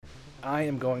I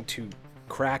am going to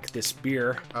crack this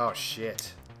beer. Oh,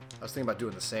 shit. I was thinking about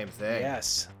doing the same thing.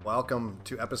 Yes. Welcome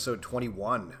to episode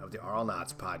 21 of the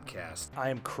Arlnauts podcast. I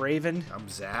am Craven. I'm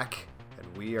Zach,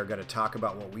 and we are going to talk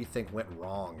about what we think went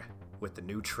wrong with the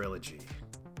new trilogy.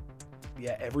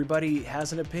 Yeah, everybody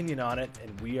has an opinion on it,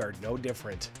 and we are no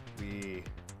different. We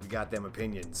got them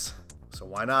opinions. So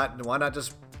why not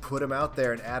just put them out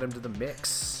there and add them to the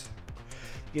mix?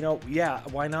 You know, yeah,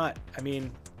 why not? I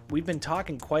mean, we've been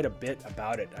talking quite a bit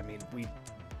about it. I mean, we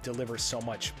deliver so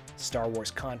much Star Wars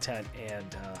content,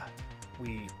 and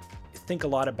we think a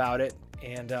lot about it.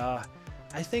 And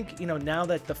I think, you know, now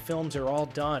that the films are all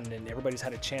done and everybody's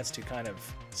had a chance to kind of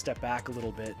step back a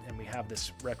little bit, and we have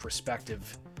this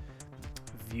retrospective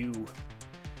view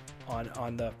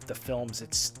on the films,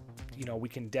 it's, you know, we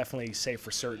can definitely say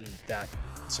for certain that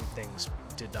some things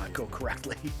did not go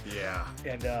correctly. Yeah.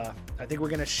 And I think we're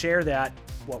going to share that,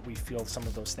 what we feel some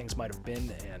of those things might have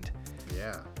been, and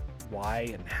Yeah. why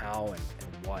and how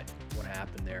and what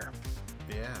happened there.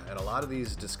 Yeah, and a lot of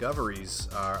these discoveries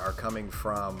are coming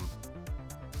from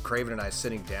Craven and I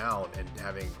sitting down and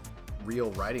having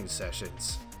real writing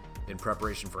sessions in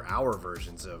preparation for our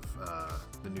versions of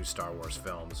the new Star Wars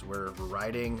films. We're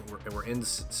in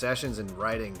sessions and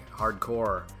writing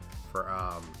hardcore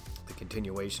for the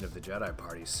continuation of the Jedi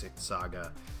Party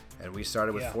saga, and we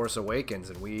started with Force Awakens,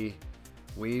 and we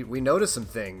noticed some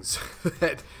things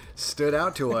that stood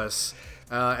out to us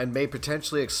and may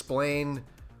potentially explain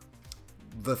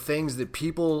the things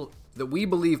that we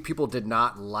believe people did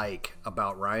not like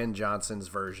about Rian Johnson's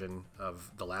version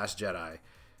of The Last Jedi,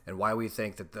 and why we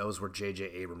think that those were J.J.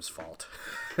 Abrams' fault.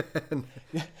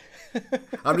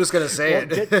 I'm just gonna say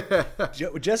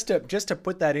it. just to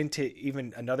put that into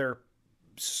even another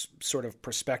sort of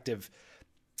perspective,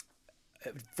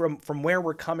 from where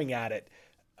we're coming at it,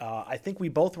 I think we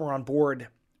both were on board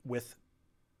with.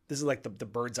 This is like the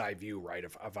bird's eye view, right,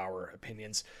 of our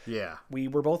opinions. Yeah. We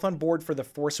were both on board for The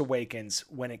Force Awakens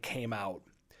when it came out.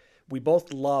 We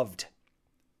both loved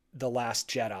The Last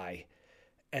Jedi.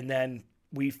 And then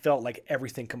we felt like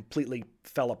everything completely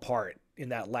fell apart in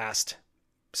that last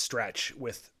stretch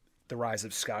with The Rise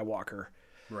of Skywalker.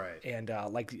 Right. And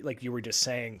like you were just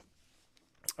saying,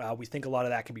 we think a lot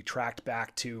of that can be tracked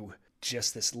back to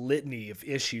just this litany of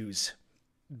issues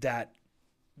that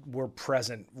were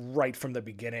present right from the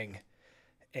beginning,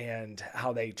 and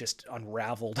how they just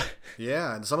unraveled.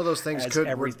 Yeah, and some of those things as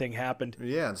everything happened.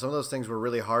 Yeah, and some of those things were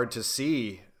really hard to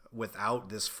see without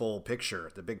this full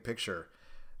picture, the big picture.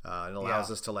 It allows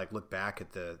us to like look back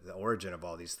at the origin of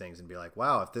all these things and be like,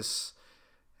 wow, if this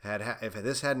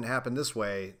hadn't happened this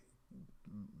way,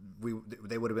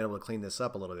 they would have been able to clean this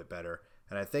up a little bit better.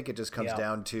 And I think it just comes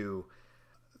down to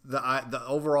the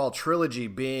overall trilogy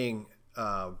being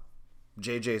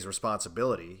JJ's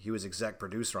responsibility. He was exec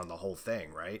producer on the whole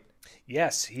thing, right?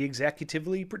 Yes, he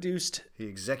executively produced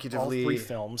all three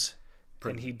films,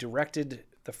 and he directed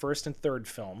the first and third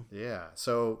film. Yeah,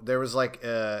 so there was like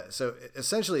so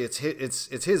essentially it's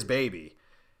his baby,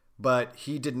 but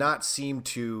he did not seem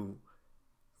to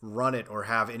run it or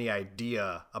have any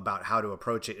idea about how to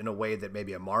approach it in a way that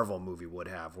maybe a Marvel movie would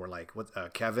have, where like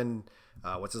Kevin,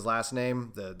 what's his last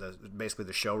name? The basically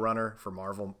the showrunner for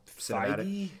Marvel Cinematic.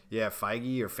 Feige? Yeah,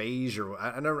 Feige or Phage, or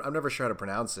I'm never sure how to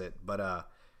pronounce it, but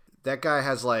that guy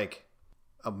has like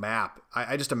a map.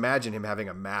 I just imagine him having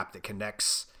a map that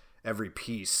connects every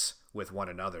piece with one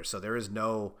another. So there is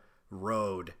no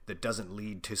road that doesn't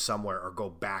lead to somewhere or go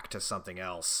back to something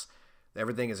else.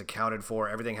 Everything is accounted for.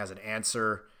 Everything has an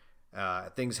answer.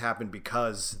 Things happen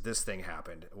because this thing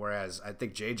happened. Whereas I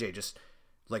think JJ, just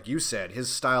like you said, his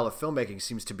style of filmmaking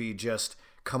seems to be just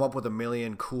come up with a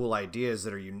million cool ideas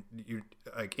that are you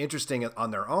like interesting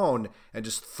on their own, and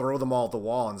just throw them all at the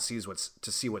wall and see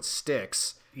what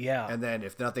sticks. Yeah. And then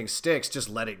if nothing sticks, just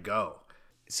let it go.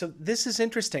 So this is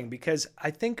interesting because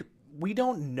I think we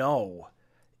don't know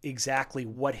exactly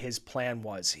what his plan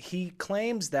was. He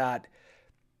claims that,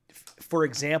 for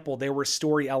example, there were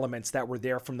story elements that were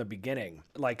there from the beginning.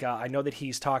 Like I know that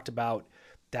he's talked about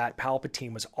that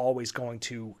Palpatine was always going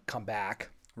to come back.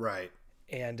 Right.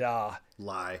 And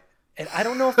lie. And I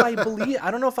don't know if I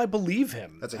believe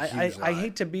him. That's a huge lie. I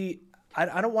hate to be.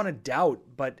 I don't want to doubt,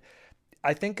 but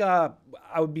I think I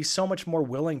would be so much more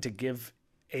willing to give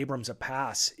Abrams a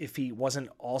pass if he wasn't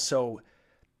also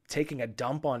taking a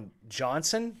dump on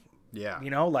Johnson. Yeah. You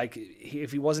know, like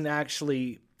if he wasn't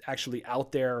actually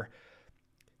out there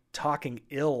talking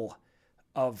ill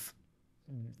of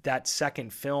that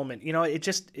second film. And, you know, it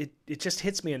just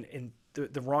hits me in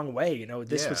the wrong way. You know,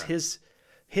 this was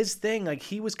his thing. Like,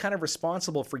 he was kind of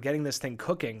responsible for getting this thing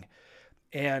cooking.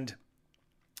 And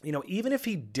even if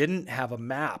he didn't have a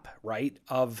map, right,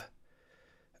 of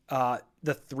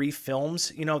the 3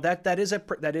 films,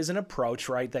 that is an approach,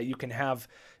 right, that you can have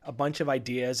a bunch of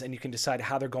ideas and you can decide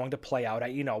how they're going to play out.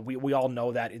 We all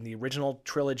know that in the original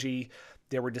trilogy,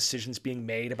 there were decisions being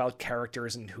made about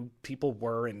characters and who people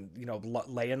were, and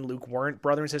Leia and Luke weren't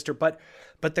brother and sister. But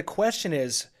the question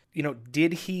is,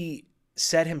 did he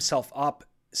set himself up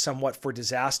somewhat for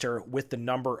disaster with the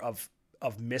number of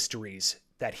mysteries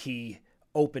that he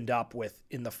opened up with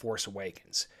in The Force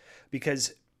Awakens?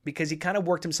 Because he kind of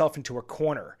worked himself into a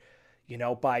corner,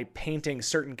 by painting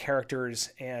certain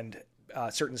characters and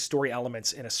certain story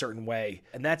elements in a certain way.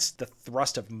 And that's the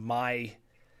thrust of my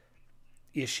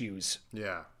issues.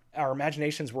 Yeah. Our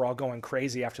imaginations were all going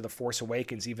crazy after The Force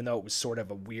Awakens, even though it was sort of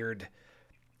a weird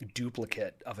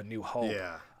duplicate of A New Hope.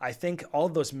 Yeah. I think all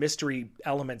of those mystery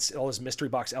elements, all those mystery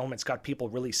box elements got people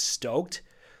really stoked.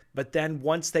 But then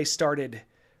once they started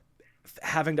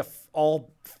having to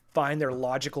all find their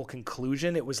logical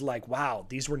conclusion, it was like, wow,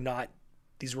 these were not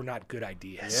good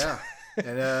ideas. Yeah.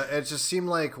 And it just seemed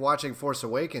like watching Force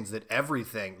Awakens that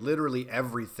everything, literally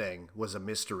everything, was a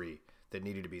mystery that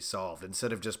needed to be solved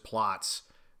instead of just plots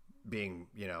being,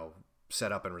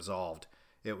 set up and resolved.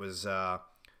 It was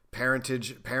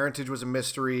parentage was a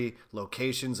mystery.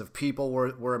 Locations of people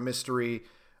were a mystery.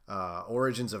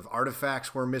 Origins of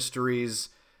artifacts were mysteries.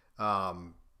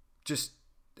 Just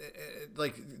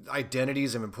like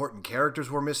identities of important characters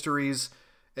were mysteries.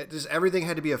 Everything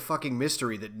had to be a fucking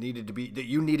mystery that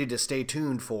you needed to stay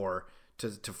tuned for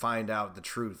to find out the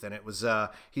truth. And it was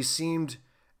he seemed,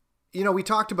 we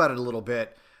talked about it a little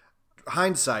bit.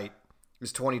 Hindsight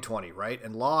is 2020, right?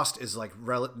 And Lost is like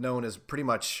known as pretty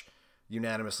much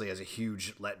unanimously as a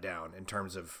huge letdown in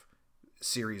terms of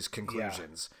series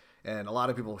conclusions. Yeah. And a lot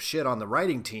of people shit on the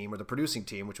writing team or the producing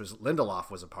team, which was Lindelof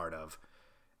was a part of.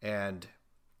 And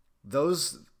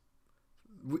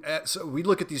so we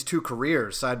look at these 2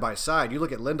 careers side by side. You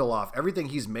look at Lindelof, everything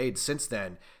he's made since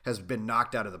then has been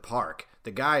knocked out of the park.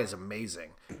 The guy is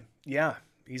amazing. Yeah,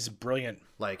 he's brilliant.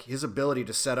 Like, his ability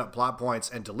to set up plot points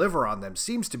and deliver on them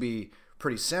seems to be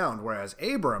pretty sound, whereas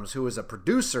Abrams, who is a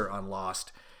producer on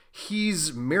Lost,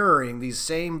 he's mirroring these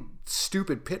same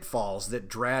stupid pitfalls that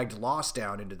dragged Lost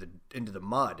down into the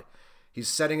mud. He's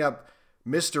setting up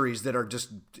mysteries that are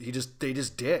they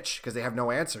just ditch because they have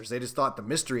no answers. They just thought the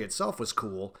mystery itself was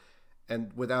cool,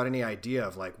 and without any idea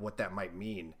of like what that might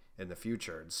mean in the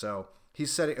future. And so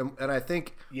he's setting, and I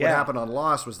think what happened on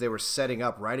Lost was they were setting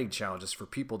up writing challenges for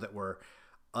people that were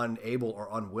unable or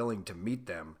unwilling to meet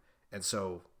them, and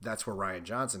so that's where Rian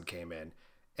Johnson came in.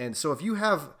 And so if you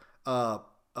have an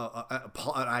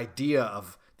idea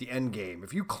of the end game,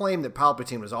 if you claim that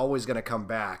Palpatine was always going to come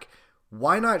back,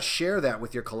 why not share that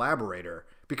with your collaborator?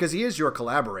 Because he is your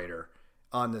collaborator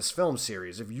on this film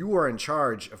series. If you are in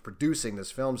charge of producing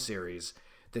this film series,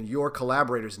 then your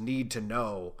collaborators need to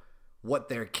know what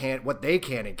they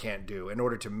can and can't do in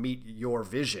order to meet your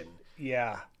vision.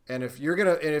 Yeah. And if they're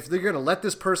gonna let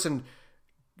this person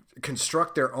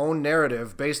construct their own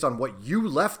narrative based on what you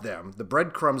left them, the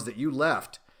breadcrumbs that you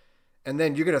left, and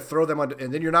then you're going to throw them on,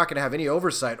 and then you're not going to have any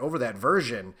oversight over that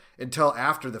version until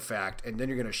after the fact, and then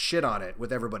you're going to shit on it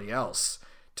with everybody else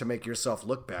to make yourself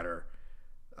look better.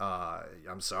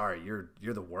 I'm sorry, you're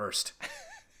the worst.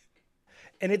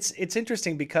 And it's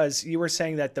interesting because you were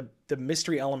saying that the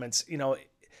mystery elements,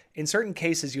 in certain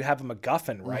cases you have a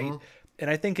MacGuffin, right? Mm-hmm.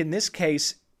 And I think in this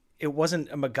case, it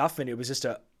wasn't a MacGuffin, it was just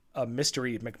a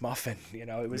mystery McMuffin,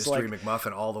 it was mystery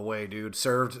McMuffin all the way, dude.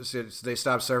 They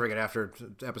stopped serving it after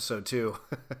episode 2.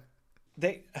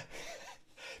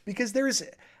 Because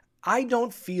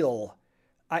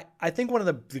I think one of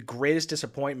the greatest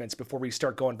disappointments before we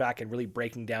start going back and really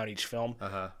breaking down each film,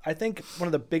 I think one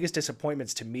of the biggest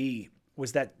disappointments to me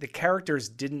was that the characters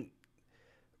didn't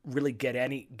really get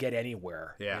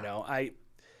anywhere. Yeah.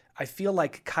 I feel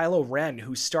like Kylo Ren,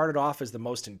 who started off as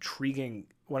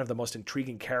one of the most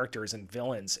intriguing characters and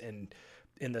villains in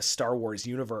the Star Wars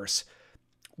universe,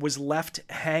 was left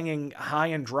hanging high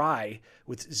and dry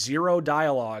with zero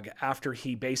dialogue after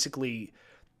he basically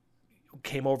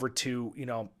came over to,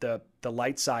 the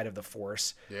light side of the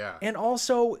Force. Yeah. And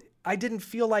also, I didn't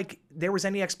feel like there was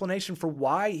any explanation for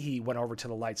why he went over to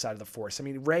the light side of the Force. I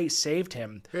mean, Rey saved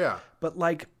him. Yeah. But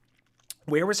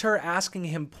where was her asking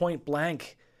him point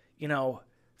blank,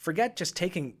 forget just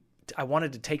I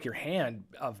wanted to take your hand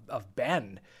of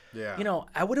Ben. Yeah.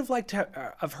 I would have liked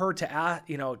of her to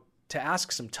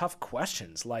ask some tough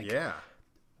questions like,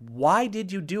 why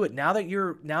did you do it? Now that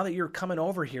you're coming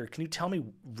over here, can you tell me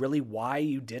really why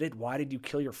you did it? Why did you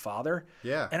kill your father?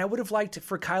 Yeah. And I would have liked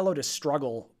for Kylo to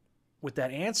struggle with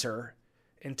that answer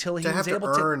until he to was have able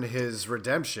to to earn his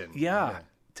redemption. yeah,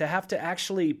 to have to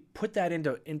actually put that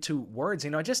into words.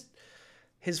 Just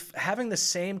his having the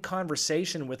same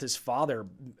conversation with his father,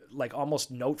 like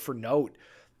almost note for note,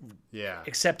 Yeah.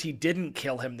 except he didn't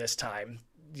kill him this time,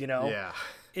 Yeah.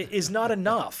 is not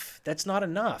enough. That's not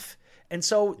enough. And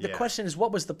so the question is,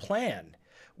 what was the plan?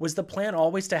 Was the plan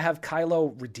always to have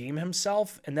Kylo redeem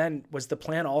himself? And then was the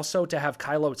plan also to have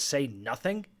Kylo say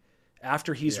nothing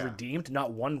after he's redeemed?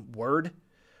 Not one word?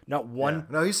 Not one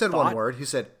No, he said thought? one word. He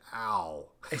said, ow.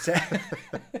 Exactly.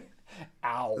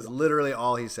 Ow. That's literally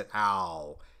all he said,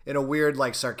 ow. In a weird,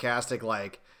 like, sarcastic,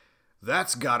 like,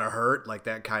 that's gotta hurt, like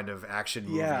that kind of action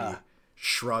movie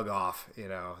shrug off,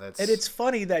 That's... And it's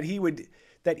funny that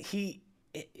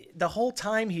the whole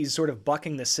time he's sort of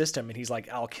bucking the system, and he's like,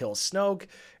 I'll kill Snoke.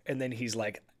 And then he's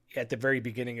like, at the very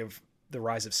beginning of The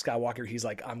Rise of Skywalker, he's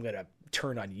like, I'm going to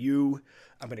turn on you.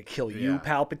 I'm going to kill you,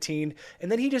 Palpatine.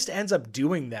 And then he just ends up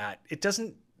doing that. It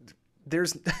doesn't,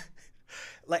 there's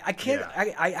like, I can't,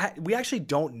 we actually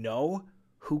don't know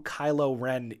who Kylo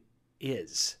Ren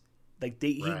is. Like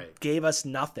he gave us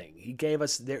nothing. He gave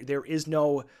us, there is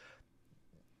no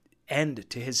end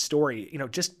to his story.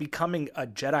 Just becoming a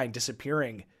Jedi and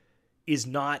disappearing is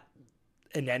not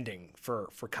an ending for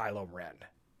Kylo Ren.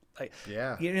 Like, you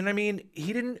know what I mean?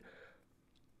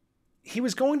 He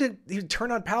was going to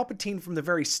turn on Palpatine from the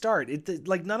very start.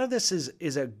 None of this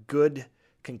is a good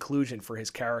conclusion for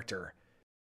his character.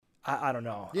 I don't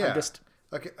know. Yeah.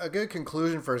 A good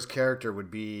conclusion for his character would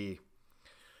be,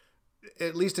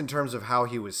 at least in terms of how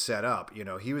he was set up,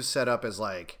 he was set up as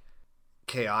like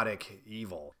chaotic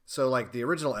evil. So like the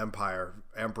original Empire,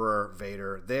 Emperor,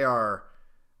 Vader, they are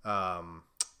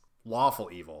lawful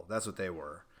evil. That's what they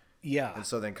were. Yeah. And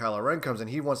so then Kylo Ren comes and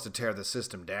he wants to tear the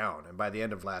system down. And by the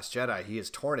end of Last Jedi, he has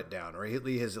torn it down, or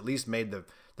he has at least made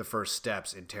the first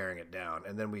steps in tearing it down.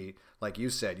 And then we, like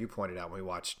you said, you pointed out when we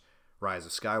watched Rise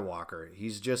of Skywalker,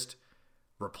 he's just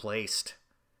replaced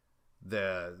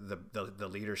the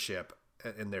leadership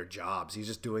in their jobs. He's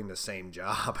just doing the same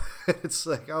job. It's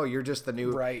like, oh, you're just the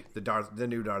new the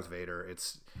new Darth Vader.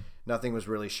 It's nothing was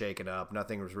really shaken up.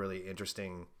 Nothing was really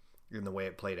interesting in the way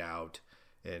it played out,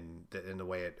 and in the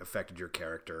way it affected your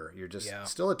character. You're just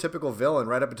still a typical villain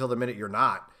right up until the minute you're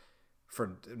not,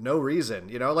 for no reason.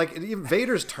 Like even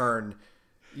Vader's turn,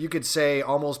 you could say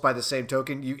almost by the same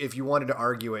token, if you wanted to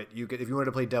argue it, if you wanted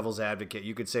to play devil's advocate,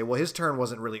 you could say, well, his turn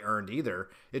wasn't really earned either.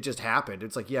 It just happened.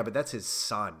 It's like, yeah, but that's his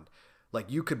son. Like,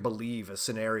 you could believe a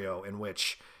scenario in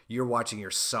which you're watching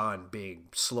your son being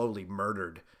slowly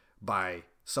murdered by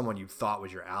someone you thought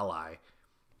was your ally.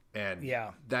 And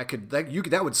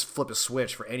that would flip a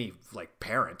switch for any like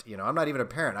parent. I'm not even a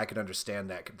parent. I could understand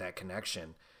that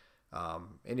connection.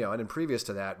 And then previous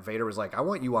to that, Vader was like, I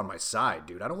want you on my side,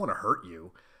 dude. I don't want to hurt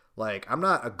you. Like, I'm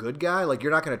not a good guy. Like,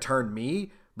 you're not going to turn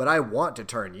me, but I want to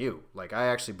turn you. Like, I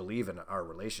actually believe in our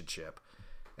relationship.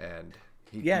 And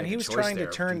he was trying to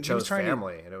turn. He was trying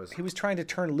family, and it was. He was trying to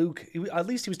turn Luke. At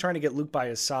least he was trying to get Luke by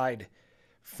his side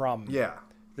from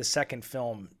the second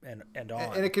film and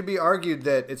on. And it could be argued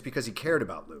that it's because he cared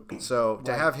about Luke. So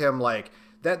to have him like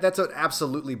that's an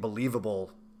absolutely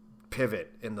believable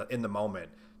pivot in the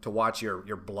moment, to watch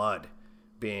your blood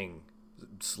being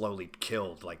slowly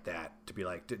killed like that, to be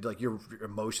like your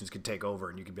emotions could take over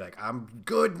and you could be like, I'm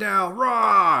good now,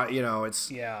 rah. It's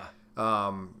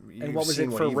and what was it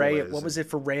for Rey? What was it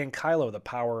for Rey and Kylo? The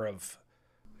power of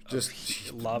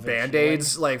just love,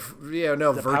 band-aids,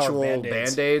 virtual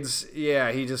band-aids.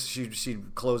 Yeah, she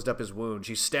closed up his wound.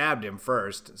 She stabbed him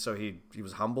first, so he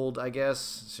was humbled, I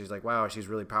guess. She's like, wow, she's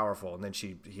really powerful, and then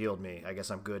she healed me. I guess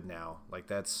I'm good now. Like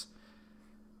that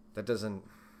doesn't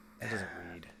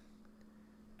read.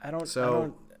 I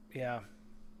don't. Yeah.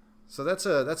 So that's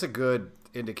a good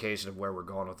indication of where we're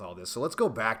going with all this. So let's go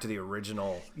back to the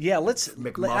original. Yeah,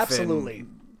 absolutely.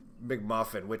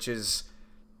 McMuffin, which is,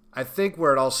 I think,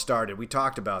 where it all started. We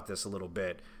talked about this a little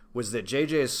bit. Was that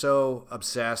JJ is so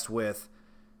obsessed with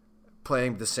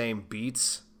playing the same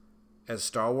beats as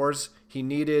Star Wars, he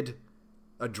needed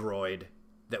a droid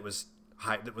that was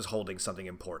holding something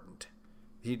important.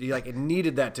 He it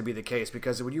needed that to be the case,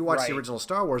 because when you watch the original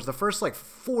Star Wars, the first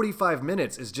 45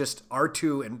 minutes is just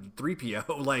R2 and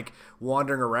 3PO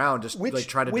wandering around, just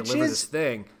trying to deliver this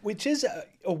thing. Which is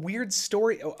a weird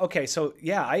story. Okay, so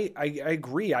yeah, I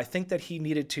agree. I think that he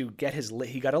needed to get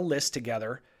he got a list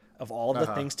together of all the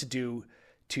things to do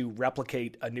to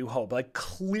replicate A New Hope. Like,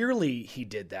 clearly he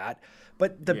did that.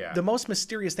 But the most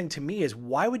mysterious thing to me is,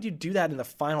 why would you do that in the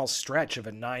final stretch of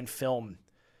a 9-film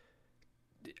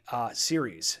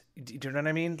series? Do you know what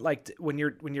I mean? Like, when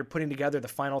you're putting together the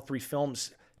final 3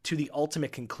 films to the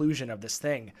ultimate conclusion of this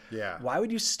thing. Yeah. Why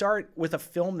would you start with a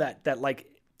film that like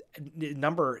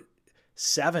number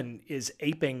 7 is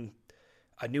aping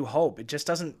A New Hope? It just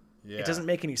doesn't. Yeah. It doesn't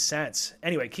make any sense.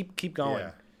 Anyway, keep going.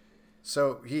 Yeah.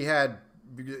 So he had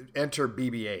enter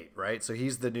BB-8, right? So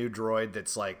he's the new droid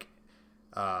that's like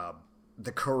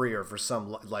the courier for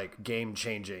some like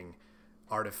game-changing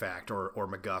artifact or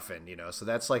MacGuffin, you know. So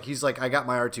that's like he's like, I got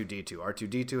my R2-D2.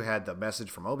 R2-D2 had the message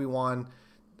from Obi-Wan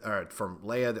or from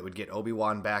Leia that would get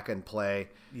Obi-Wan back in play.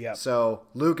 Yeah. So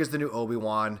Luke is the new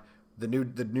Obi-Wan. The new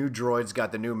droid's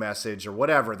got the new message or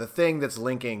whatever, the thing that's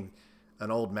linking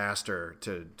an old master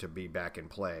to be back in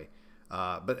play.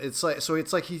 But it's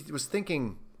like he was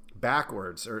thinking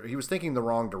backwards, or he was thinking the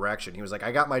wrong direction. He was like,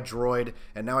 I got my droid,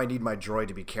 and now I need my droid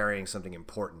to be carrying something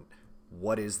important.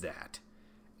 What is that?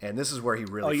 And this is where he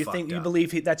really fucked up. You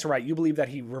believe that's right. You believe that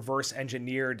he reverse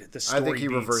engineered the story. I think he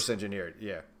reverse engineered,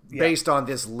 based on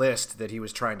this list that he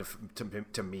was trying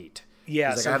to meet. Yeah,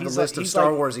 he's like, so I have the list of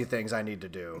Star Warsy things I need to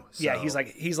do. So. Yeah,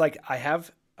 he's like, I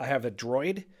have a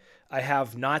droid. I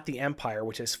have not the Empire,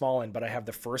 which has fallen, but I have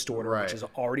the First Order, which is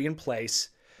already in place.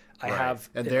 I have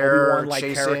and an they're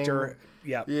Obi-Wan-like character.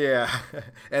 Yeah. Yeah.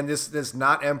 And this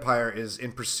not Empire is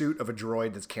in pursuit of a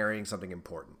droid that's carrying something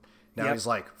important. Now he's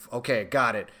like, okay,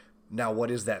 got it. Now what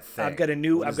is that thing? I've got a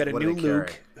new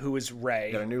Luke who is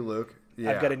Rey. Got a new Luke.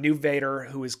 Yeah. I've got a new Vader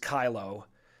who is Kylo.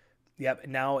 Yep.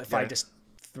 Now if I just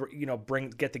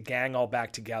get the gang all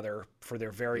back together for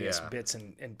their various bits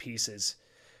and pieces,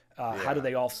 how do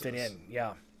they all fit in?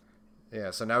 Yeah. Yeah.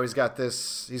 So now he's got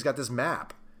this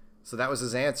map. So that was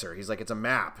his answer. He's like, it's a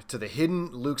map to the hidden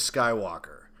Luke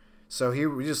Skywalker. So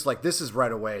we just like, this is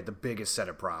right away the biggest set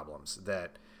of problems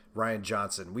that Rian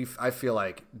Johnson, I feel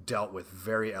like, dealt with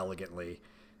very elegantly,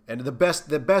 and the best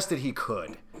that he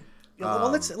could. Well,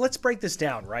 let's break this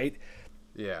down, right?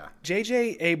 Yeah.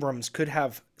 J.J. Abrams could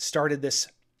have started this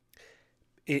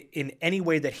in any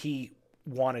way that he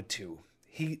wanted to.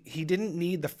 He didn't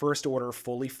need the First Order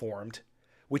fully formed,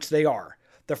 which they are.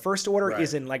 The First Order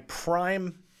is in like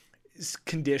prime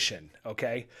condition,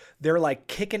 okay? They're like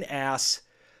kicking ass.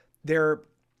 They're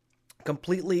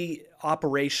completely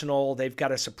operational. They've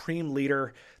got a supreme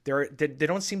leader. They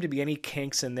don't seem to be any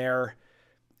kinks in their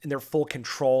full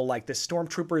control. Like the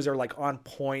stormtroopers are like on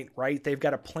point, right? They've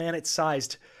got a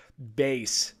planet-sized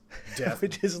base,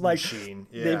 which is like machine.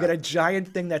 Yeah. They've got a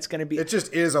giant thing that's going to be. It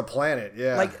just is a planet.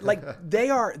 Yeah. Like they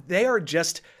are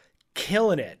just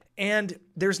killing it, and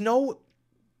there's no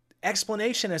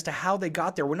explanation as to how they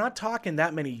got there. We're not talking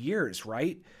that many years,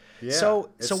 right? Yeah. So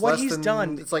what he's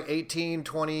done, it's like 18,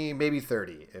 20, maybe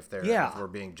 30 if we're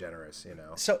being generous, you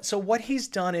know. So what he's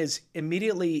done is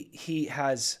immediately he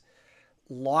has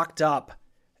locked up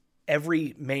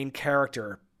every main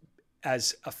character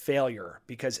as a failure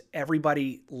because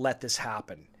everybody let this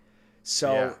happen.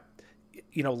 So,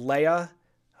 Leia,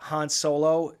 Han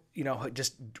Solo,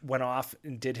 just went off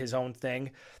and did his own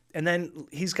thing. And then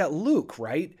he's got Luke,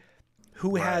 right?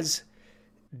 Who has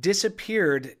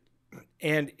disappeared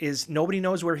and nobody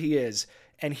knows where he is.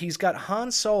 And he's got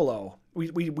Han Solo.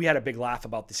 We had a big laugh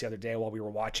about this the other day while we were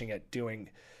watching it, doing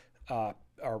our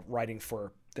writing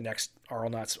for the next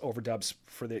Arlenauts overdubs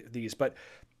for these. But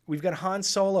we've got Han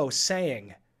Solo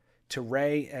saying to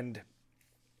Rey and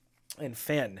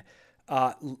Finn,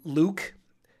 Luke,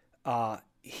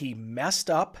 he messed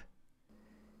up.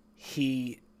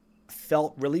 He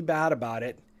felt really bad about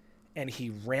it, and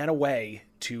he ran away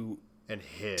to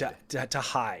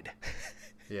hide.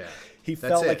 Yeah. He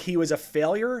felt like he was a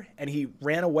failure, and he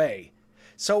ran away.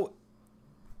 So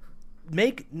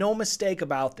make no mistake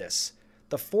about this.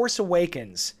 The Force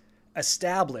Awakens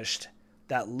established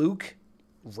that Luke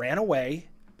ran away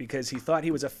because he thought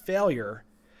he was a failure,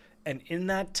 and in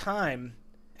that time,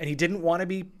 and he didn't want to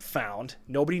be found.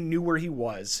 Nobody knew where he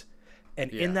was.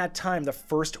 And in that time, the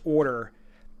First Order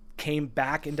came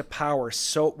back into power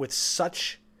with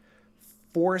such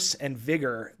force and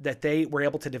vigor that they were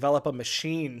able to develop a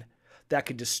machine that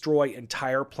could destroy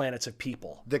entire planets of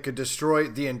people. That could destroy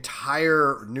the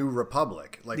entire New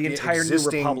Republic, like the entire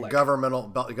existing New Republic.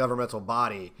 governmental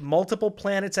body. Multiple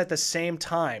planets at the same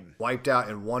time. Wiped out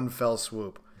in one fell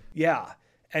swoop. Yeah.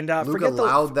 And Luke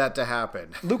allowed that to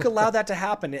happen. Luke allowed that to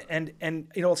happen. And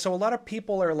so a lot of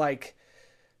people are like,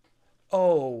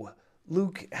 oh,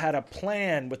 Luke had a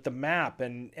plan with the map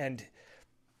and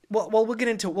well, we'll get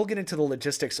into the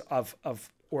logistics of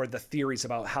or the theories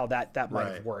about how that might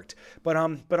have worked. But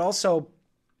also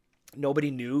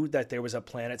nobody knew that there was a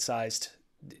planet-sized,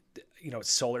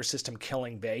 solar system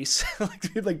killing base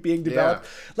like being developed.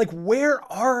 Yeah. Like, where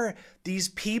are these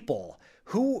people?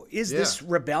 Who is this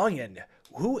rebellion?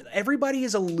 everybody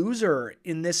is a loser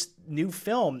in this new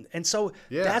film. And so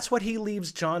Yeah. that's what he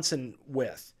leaves Johnson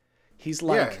with. He's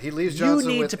like, he leaves you Johnson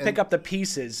need with- to pick up the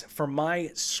pieces for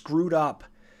my screwed up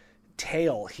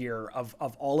tale here of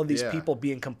all of these Yeah. people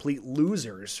being complete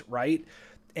losers, right?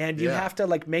 And you Yeah. have to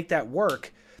like make that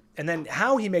work. And then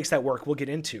how he makes that work, we'll get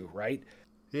into, right?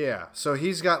 Yeah. So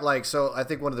he's got like, so I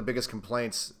think one of the biggest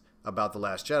complaints about The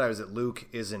Last Jedi is that Luke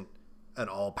isn't an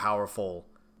all-powerful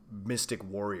mystic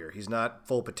warrior. He's not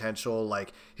full potential.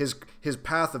 Like his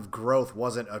path of growth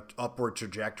wasn't an upward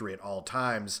trajectory at all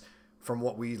times from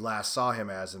what we last saw him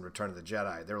as in Return of the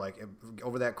Jedi. They're like,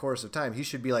 over that course of time, he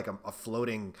should be like a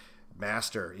floating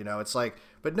master. You know, it's like,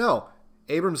 but no,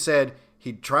 Abrams said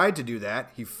he tried to do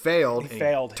that. He failed. He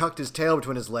tucked his tail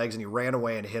between his legs and he ran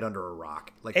away and hid under a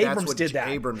rock. Like Abrams that's what did that.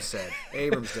 Abrams said.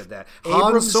 Abrams did that.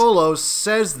 Han Solo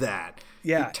says that.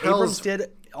 Yeah, Abrams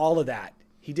did all of that.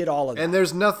 He did all of that. And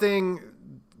there's nothing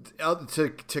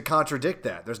to contradict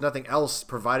that. There's nothing else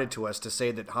provided to us to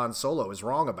say that Han Solo is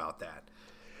wrong about that.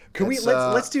 Can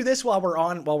let's do this while we're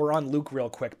on Luke real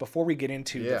quick before we get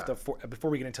into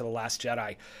before we get into The Last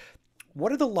Jedi.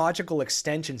 What are the logical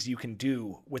extensions you can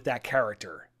do with that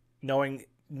character, knowing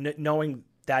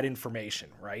that information,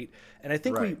 right? And I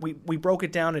think we broke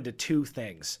it down into two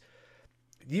things.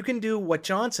 You can do what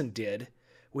Johnson did,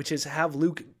 which is have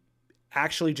Luke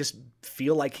actually just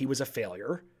feel like he was a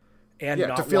failure, and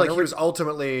not to feel like he was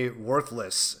ultimately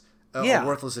worthless, a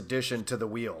worthless addition to the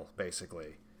wheel,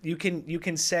 basically. You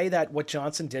can say that what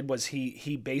Johnson did was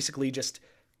he basically just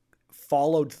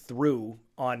followed through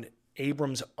on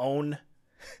Abrams' own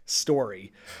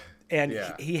story,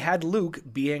 and he had Luke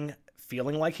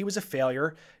feeling like he was a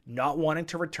failure, not wanting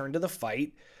to return to the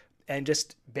fight, and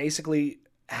just basically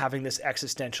having this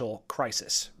existential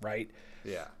crisis, right?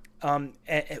 Yeah.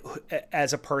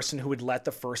 As a person who would let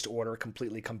the First Order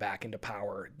completely come back into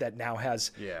power that now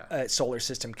has a solar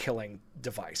system killing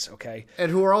device, okay?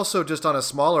 And who are also just on a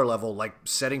smaller level, like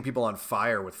setting people on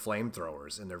fire with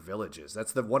flamethrowers in their villages.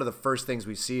 That's one of the first things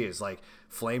we see is like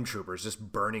flame troopers just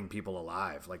burning people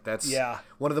alive. Like that's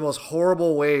one of the most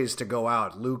horrible ways to go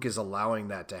out. Luke is allowing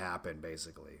that to happen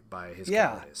basically by his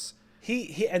cowardice.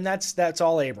 He and that's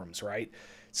all Abrams, right?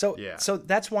 So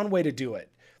that's one way to do it.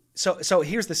 So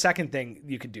here's the second thing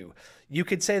you could do. You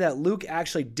could say that Luke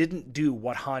actually didn't do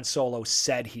what Han Solo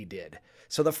said he did.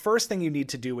 So the first thing you need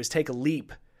to do is take a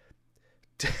leap.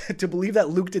 To believe that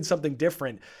Luke did something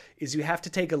different is you have to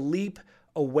take a leap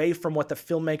away from what the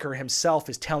filmmaker himself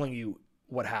is telling you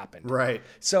what happened. Right.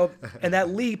 So, and that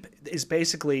leap is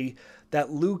basically that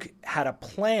Luke had a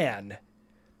plan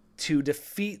to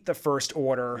defeat the First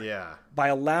Order by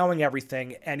allowing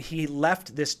everything, and he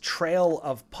left this trail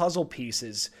of puzzle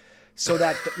pieces so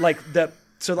that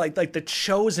the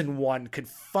chosen one could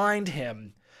find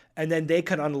him, and then they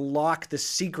could unlock the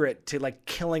secret to like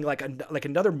killing like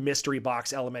another mystery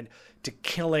box element to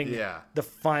killing the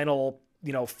final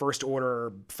First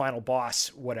Order final boss,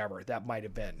 whatever that might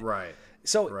have been. Right.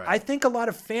 So I think a lot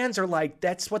of fans are like,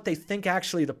 that's what they think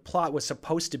actually the plot was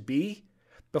supposed to be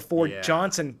before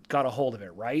Johnson got a hold of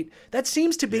it, right? That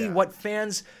seems to be what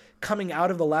fans coming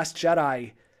out of The Last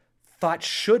Jedi thought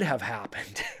should have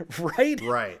happened, right?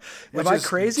 Right. Am I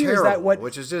crazy? Terrible, or is that what?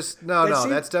 Which is just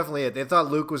that's definitely it. They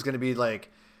thought Luke was going to be like,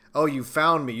 "Oh, you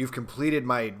found me. You've completed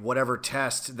my whatever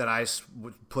test that I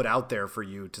put out there for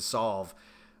you to solve,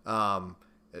 and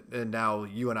now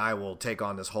you and I will take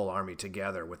on this whole army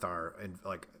together with our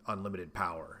like unlimited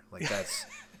power." Like that's.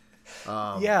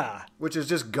 Which is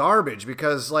just garbage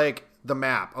because like the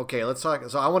map. Okay, let's talk.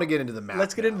 So I want to get into the map.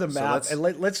 Let's get into the map and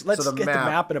let's get the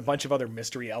map and a bunch of other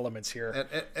mystery elements here.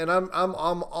 And I'm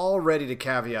all ready to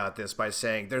caveat this by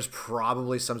saying there's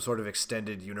probably some sort of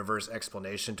extended universe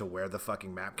explanation to where the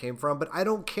fucking map came from, but I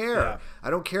don't care. Yeah. I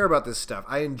don't care about this stuff.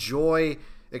 I enjoy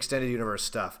extended universe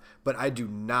stuff, but I do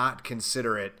not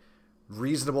consider it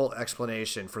reasonable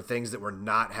explanation for things that were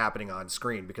not happening on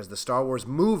screen because the Star Wars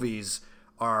movies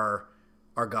are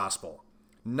gospel.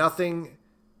 Nothing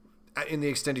in the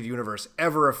extended universe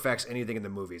ever affects anything in the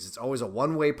movies. It's always a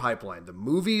one-way pipeline. The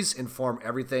movies inform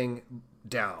everything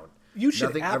down. You should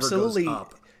Nothing absolutely ever goes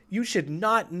up. You should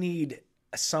not need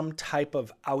some type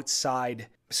of outside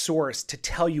source to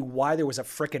tell you why there was a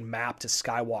frickin' map to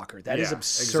Skywalker. That is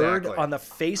absurd on the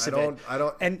face of it.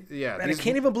 I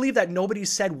can't even believe that nobody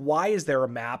said why is there a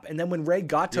map. And then when Rey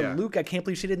got to Luke, I can't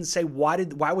believe she didn't say why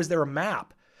was there a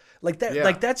map. Like that,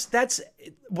 like that's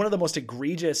one of the most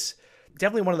egregious,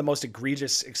 definitely one of the most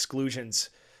egregious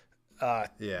exclusions.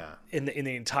 In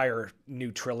the entire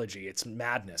new trilogy, it's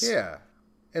madness. Yeah,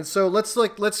 and so let's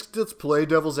play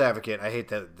devil's advocate. I hate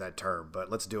that term, but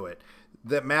let's do it.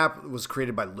 That map was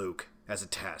created by Luke as a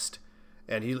test,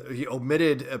 and he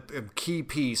omitted a key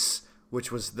piece,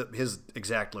 which was his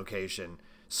exact location.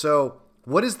 So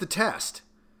what is the test?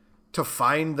 To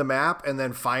find the map and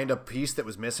then find a piece that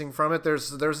was missing from it?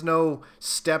 There's no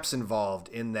steps involved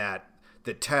in that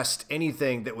test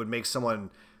anything that would make someone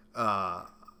a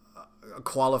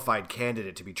qualified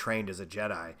candidate to be trained as a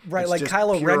Jedi. Right, like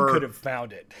Kylo Ren could have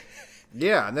found it.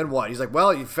 Yeah, and then what? He's like,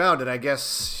 well, you found it. I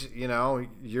guess, you're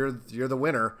the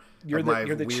winner of my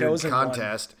you're the weird chosen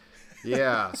contest.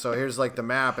 Yeah, so here's like the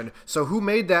map. And so who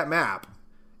made that map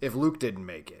if Luke didn't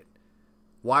make it?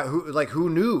 Why? Who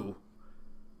knew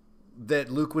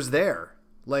that Luke was there?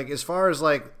 Like, as far as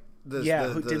like the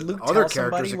did Luke other tell characters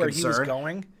somebody are where concerned, he was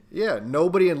going? Yeah,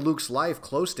 nobody in Luke's life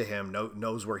close to him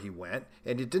knows where he went,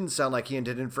 and it didn't sound like he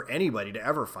intended for anybody to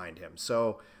ever find him.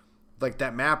 So, like,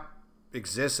 that map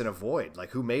exists in a void. Like,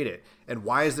 who made it, and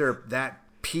why is there that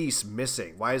piece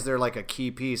missing? Why is there like a key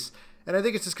piece? And I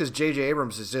think it's just because J.J.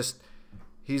 Abrams is just.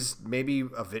 He's maybe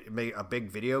a big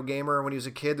video gamer when he was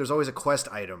a kid. There's always a quest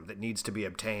item that needs to be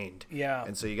obtained. Yeah.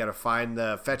 And so you got to find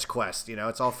the fetch quest.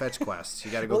 It's all fetch quests.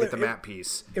 You got to go get the map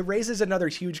piece. It raises another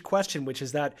huge question, which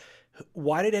is that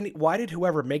why did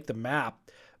whoever make the map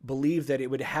believe that it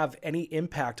would have any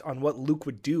impact on what Luke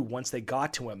would do once they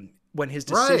got to him, when his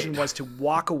decision was to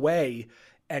walk away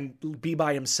and be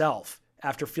by himself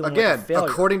after feeling like a failure?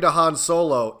 According to Han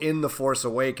Solo in The Force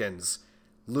Awakens,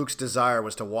 Luke's desire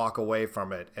was to walk away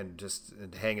from it and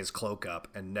hang his cloak up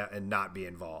and not be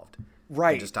involved.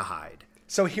 Right. And just to hide.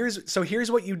 So here's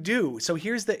what you do. So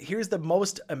here's the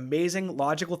most amazing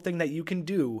logical thing that you can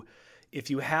do if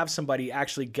you have somebody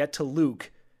actually get to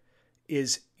Luke,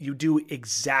 is you do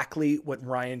exactly what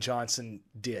Rian Johnson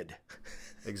did.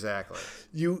 Exactly.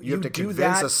 You have to do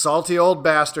convince that. a salty old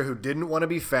bastard who didn't want to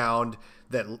be found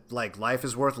that like life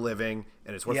is worth living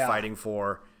and it's worth fighting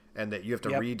for. And that you have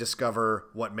to rediscover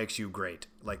what makes you great.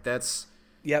 Like that's.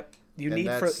 Yep. You need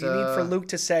for Luke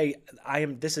to say,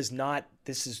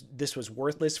 this was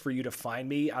worthless for you to find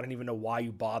me. I don't even know why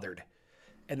you bothered.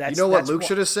 And that's, what Luke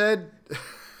should have said?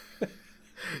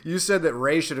 You said that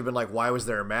Rey should have been like, why was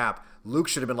there a map? Luke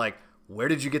should have been like, where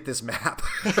did you get this map?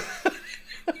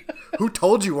 Who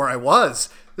told you where I was?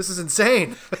 This is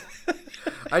insane.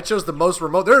 I chose the most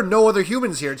remote. There are no other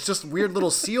humans here. It's just weird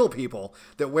little seal people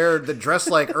that dress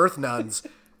like Earth nuns.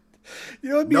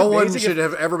 No one should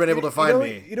have ever been able to find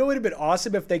me. You know what would have been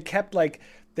awesome if they kept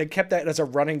that as a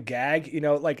running gag.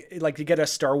 Like you get a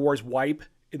Star Wars wipe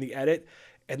in the edit,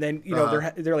 and then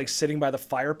they're like sitting by the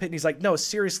fire pit, and he's like, "No,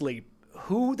 seriously,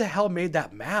 who the hell made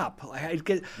that map? I've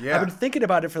been thinking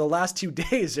about it for the last 2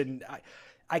 days, and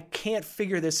I can't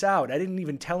figure this out. I didn't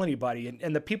even tell anybody.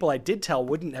 And the people I did tell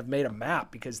wouldn't have made a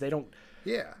map because they don't.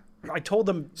 Yeah. I told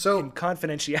them in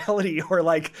confidentiality, or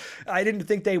like, I didn't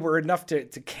think they were enough to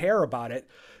care about it.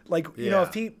 Like,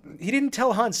 if he didn't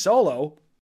tell Han Solo,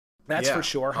 that's for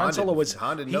sure. Han Solo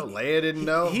didn't know. Leia didn't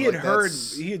know. He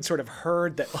had sort of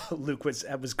heard that Luke was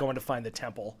going to find the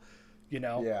temple,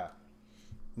 Yeah.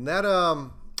 And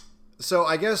that, so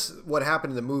I guess what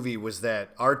happened in the movie was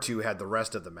that R2 had the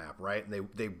rest of the map, right? And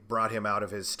they brought him out of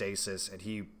his stasis, and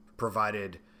he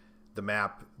provided the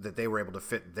map that they were able to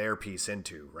fit their piece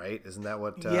into, right? Isn't that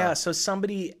what? Yeah. So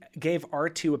somebody gave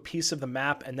R2 a piece of the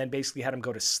map, and then basically had him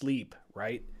go to sleep,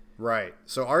 right? Right.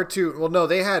 So R2. Well, no,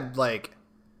 they had like.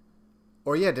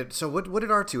 Or yeah. So what did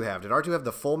R2 have? Did R2 have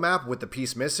the full map with the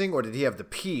piece missing, or did he have the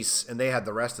piece and they had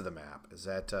the rest of the map? Is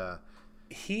that?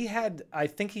 I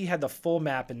think he had the full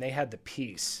map and they had the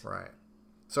piece. Right.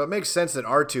 So it makes sense that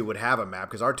R2 would have a map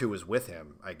because R2 was with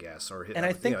him, I guess, or and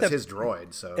I think it's his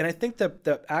droid. So and I think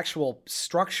the actual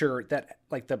structure that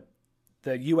like the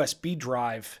USB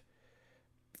drive,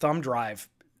 thumb drive,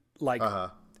 like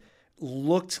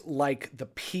looked like the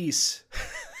piece.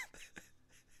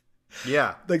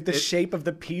 Yeah, like the shape of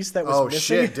the piece that was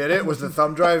missing. Oh shit! Did it? Was the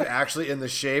thumb drive actually in the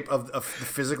shape of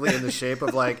physically in the shape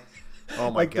of like? Oh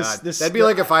my like god, that'd be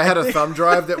like if I had a thumb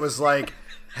drive that was like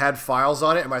had files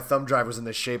on it, and my thumb drive was in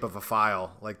the shape of a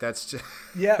file. Like that's just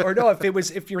yeah, or no,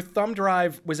 if your thumb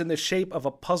drive was in the shape of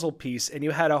a puzzle piece, and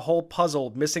you had a whole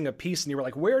puzzle missing a piece, and you were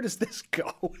like, where does this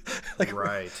go? Like,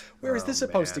 right? Where is this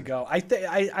supposed to go?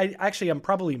 I actually am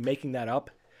probably making that up.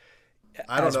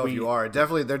 I don't know if you are.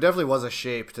 There definitely was a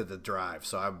shape to the drive,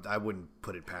 so I wouldn't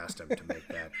put it past him to make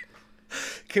that.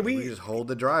 Can we just hold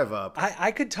the drive up?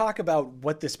 I could talk about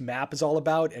what this map is all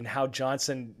about and how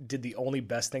Johnson did the only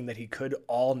best thing that he could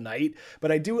all night. But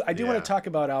I do want to talk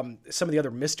about some of the other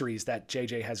mysteries that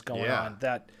JJ has going on.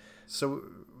 So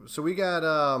we got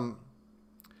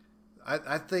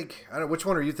I think I don't know, which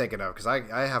one are you thinking of? Because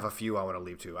I have a few I want to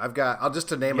leave to. I'll just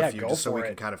to name a few just so we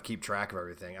can kind of keep track of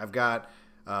everything. I've got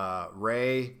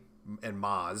Rey and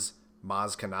Maz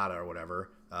Maz Kanata or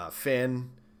whatever,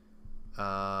 Finn.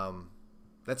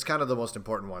 That's kind of the most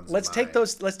important ones. Let's take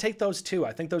those two.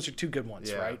 I think those are two good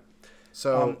ones, right?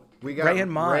 So we got Ray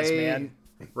and Maz, man.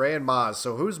 Ray and Maz.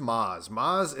 So who's Maz?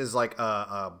 Maz is like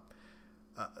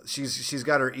she's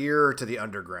got her ear to the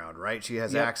underground, right? She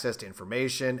has access to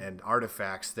information and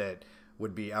artifacts that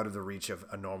would be out of the reach of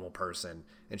a normal person.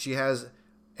 And she has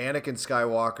Luke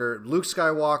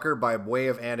Skywalker by way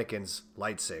of Anakin's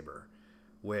lightsaber,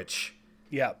 which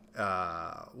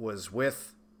was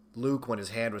with Luke when his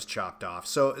hand was chopped off.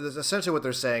 So essentially what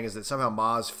they're saying is that somehow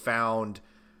Maz found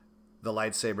the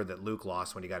lightsaber that Luke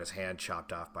lost when he got his hand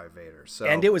chopped off by Vader. So,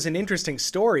 and it was an interesting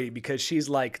story because she's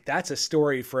like, that's a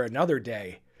story for another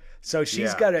day. So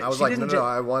she's got it. I was like, no,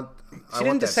 she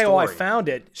didn't just say, "Oh, I found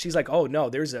it." She's like, "Oh no,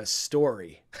 there's a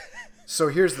story." So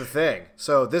here's the thing.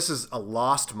 So this is a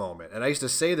Lost moment, and I used to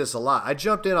say this a lot. I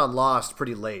jumped in on Lost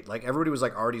pretty late. Like everybody was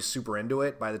like already super into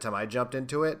it by the time I jumped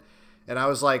into it, and I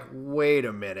was like, wait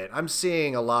a minute, I'm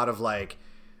seeing a lot of like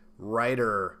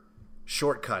writer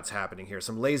shortcuts happening here,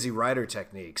 some lazy writer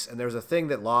techniques. And there's a thing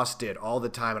that Lost did all the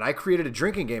time, and I created a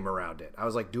drinking game around it. I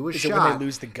was like, do a shot when they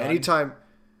lose the gun? Anytime.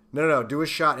 No. Do a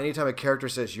shot anytime a character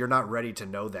says you're not ready to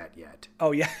know that yet.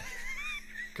 Oh yeah.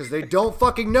 Because they don't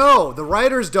fucking know. The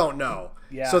writers don't know.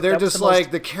 Yeah, so they're just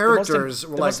the characters the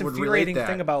most infuriating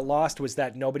thing about Lost was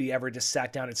that nobody ever just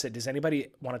sat down and said, does anybody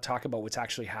want to talk about what's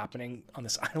actually happening on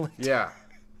this island? Yeah.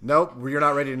 Nope, you're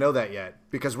not ready to know that yet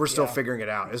because we're still figuring it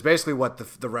out. Is basically what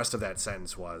the rest of that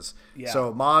sentence was. Yeah.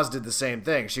 So Maz did the same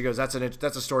thing. She goes, that's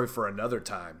a story for another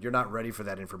time. You're not ready for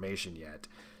that information yet.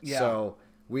 Yeah. So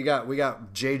we got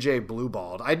JJ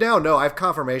Blueballed. I now know, I have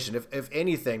confirmation. If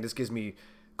anything, this gives me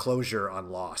closure on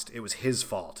Lost. It was his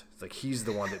fault. It's like he's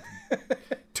the one that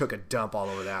took a dump all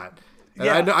over that.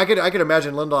 And I could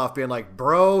imagine Lindelof being like,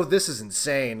 "Bro, this is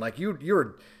insane. Like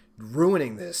you're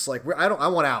ruining this. Like I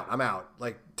want out. I'm out.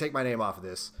 Like take my name off of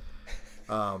this."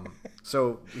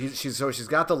 So she's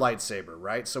got the lightsaber,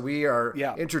 right? So we are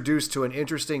introduced to an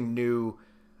interesting new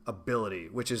ability,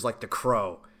 which is like the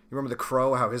Crow. You remember the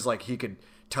Crow? How he could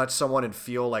touch someone and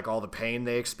feel like all the pain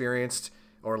they experienced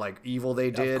or like evil they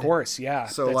did. Of course, yeah.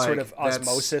 So that sort of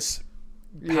osmosis.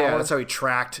 Power. Yeah, that's how he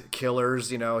tracked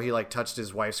killers. You know, he like touched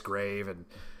his wife's grave, and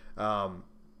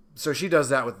so she does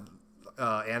that with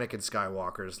Anakin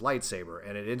Skywalker's lightsaber,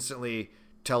 and it instantly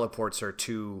teleports her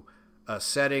to a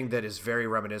setting that is very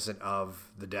reminiscent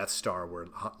of the Death Star, where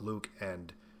Luke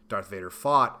and Darth Vader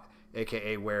fought,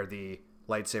 aka where the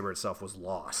lightsaber itself was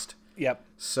lost. Yep.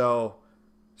 So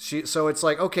it's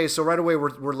like, okay, so right away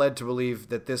we're led to believe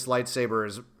that this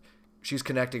lightsaber she's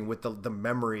connecting with the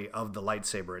memory of the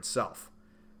lightsaber itself.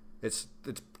 It's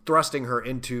thrusting her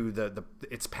into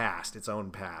its past, its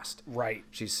own past. Right.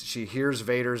 She hears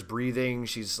Vader's breathing.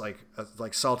 She's like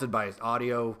salted by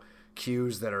audio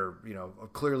cues that are, you know,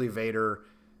 clearly Vader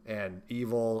and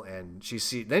evil, and she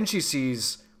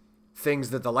sees things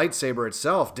that the lightsaber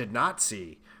itself did not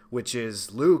see, which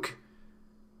is Luke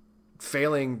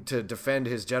failing to defend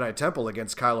his Jedi temple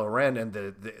against Kylo Ren and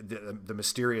the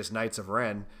mysterious Knights of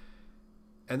Ren.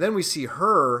 And then we see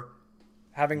her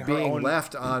having being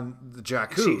left on the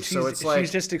Jakku. So it's like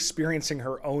she's just experiencing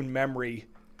her own memory.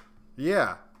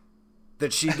 Yeah.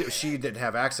 That she didn't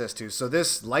have access to. So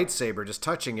this lightsaber, just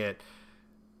touching it,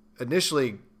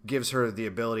 initially gives her the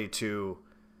ability to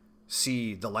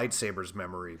see the lightsaber's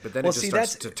memory, but then it just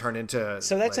starts to turn into.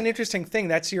 So that's an interesting thing.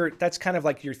 That's kind of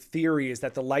like your theory, is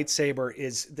that the lightsaber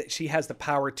is that she has the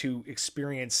power to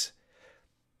experience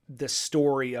the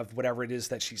story of whatever it is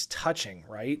that she's touching,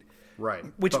 right? Right.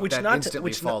 Which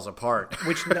instantly falls apart.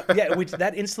 Which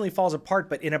that instantly falls apart,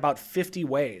 but in about 50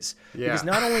 ways. Yeah. Because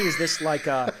not only is this like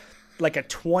a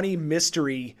 20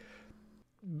 mystery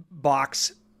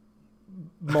box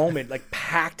moment, like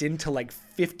packed into like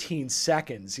 15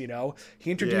 seconds, you know?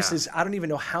 He introduces, I don't even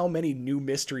know how many new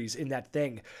mysteries in that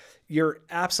thing. You're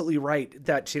absolutely right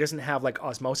that she doesn't have like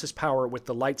osmosis power with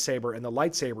the lightsaber and the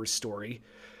lightsaber story.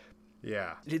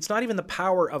 Yeah. It's not even the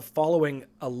power of following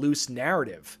a loose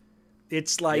narrative.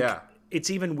 It's like, it's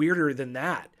even weirder than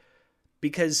that.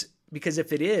 Because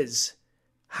if it is,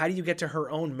 how do you get to her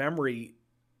own memory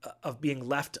of being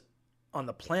left on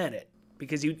the planet?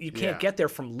 Because you can't get there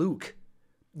from Luke.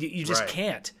 You just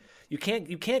can't. You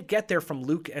can't get there from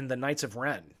Luke and the Knights of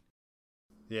Ren.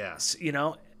 Yeah. You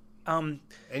know? And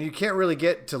you can't really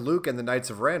get to Luke and the Knights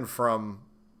of Ren from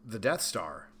the Death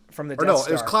Star. From the Death Star.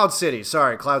 It was Cloud City.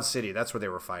 Sorry, Cloud City. That's where they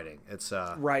were fighting. It's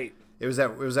right. It was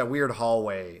that weird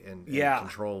hallway in the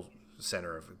control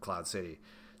center of Cloud City.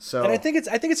 So, and I think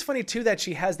it's funny too that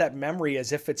she has that memory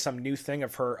as if it's some new thing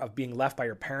of her of being left by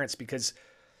her parents, because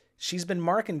she's been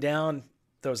marking down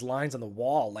those lines on the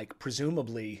wall, like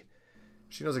presumably.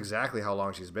 She knows exactly how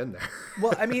long she's been there.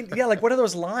 Well, I mean, yeah, like what are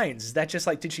those lines? Is that just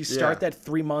like, did she start that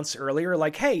 3 months earlier?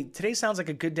 Like, hey, today sounds like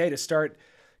a good day to start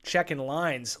checking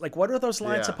lines. Like, what are those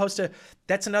lines supposed to?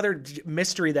 That's another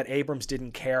mystery that Abrams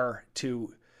didn't care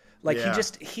to. Like,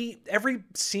 every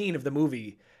scene of the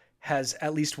movie has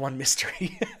at least one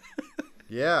mystery.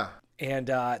 Yeah. And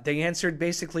they answered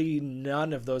basically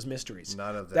none of those mysteries.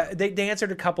 None of them. They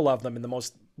answered a couple of them in the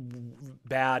most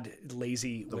bad,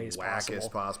 lazy ways possible. The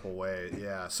wackest possible way,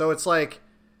 yeah. So it's like,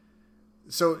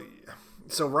 so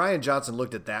Rian Johnson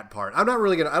looked at that part. I'm not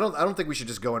really gonna. I don't think we should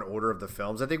just go in order of the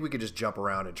films. I think we could just jump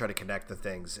around and try to connect the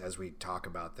things as we talk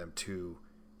about them to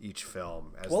each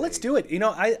film. Let's do it. You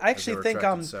know, I actually think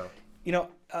you know,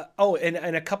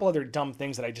 and a couple other dumb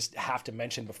things that I just have to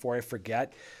mention before I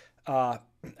forget. I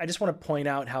just want to point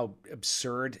out how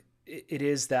absurd it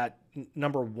is that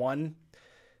number one,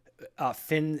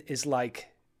 Finn is like,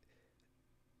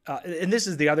 and this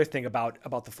is the other thing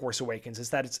about The Force Awakens, is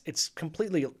that it's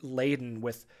completely laden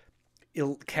with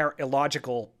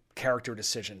illogical character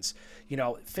decisions. You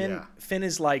know, Finn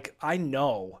is like, I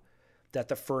know that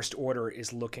the First Order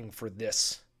is looking for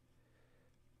this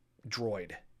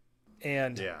droid.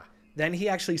 And then he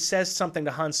actually says something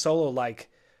to Han Solo like,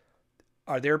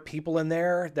 are there people in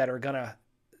there that are gonna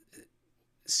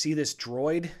see this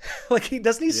droid? Like,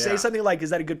 doesn't he say something like, is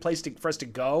that a good place for us to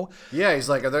go? Yeah, he's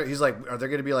like, are there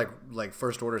gonna be like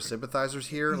First Order sympathizers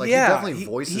here? Like, he definitely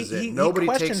voices it. Nobody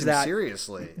takes him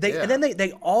seriously. And then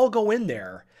they all go in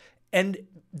there, and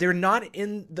they're not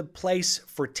in the place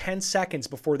for 10 seconds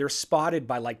before they're spotted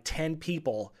by like 10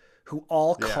 people who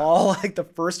all call like the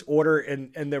First Order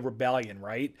and the rebellion,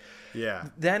 right? Yeah.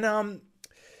 Then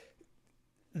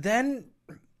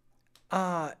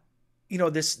you know,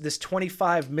 this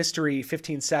 25 mystery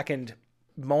 15-second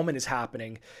moment is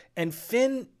happening, and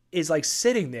Finn is like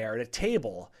sitting there at a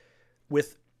table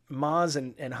with Maz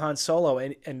and Han Solo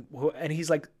and he's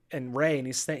like, and Rey, and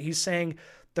he's saying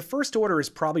the First Order is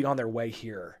probably on their way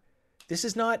here. This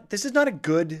is not a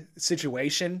good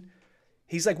situation.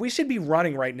 He's like, we should be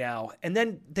running right now. And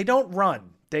then they don't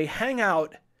run. They hang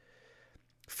out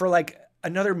for like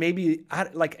another, maybe,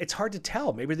 like, it's hard to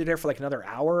tell. Maybe they're there for like another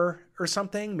hour or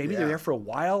something. Maybe they're there for a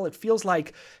while. It feels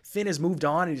like Finn has moved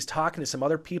on and he's talking to some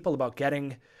other people about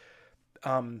getting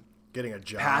a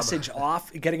job,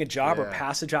 getting a job or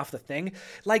passage off the thing.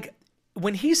 Like,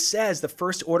 when he says the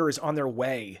First Order is on their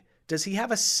way, does he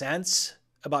have a sense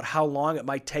about how long it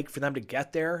might take for them to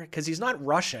get there? Because he's not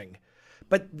rushing.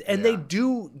 They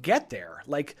do get there.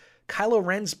 Like, Kylo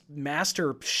Ren's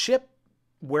master ship,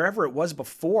 wherever it was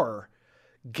before,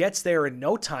 gets there in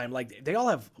no time. Like, they all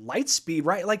have light speed,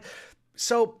 right? Like,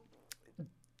 so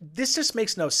this just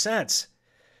makes no sense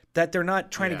that they're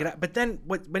not trying to get out. But then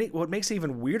what makes it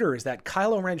even weirder is that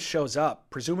Kylo Ren shows up,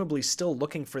 presumably still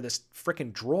looking for this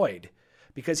freaking droid,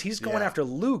 because he's going after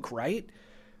Luke, right?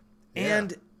 Yeah.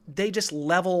 And they just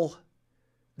level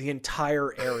the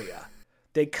entire area.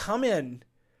 They come in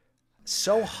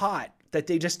so hot that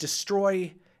they just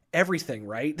destroy everything,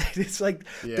 right? It's like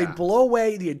they blow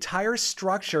away the entire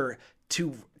structure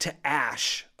to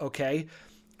ash, okay?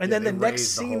 And then the next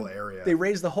scene, they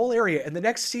raise the whole area. And the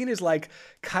next scene is like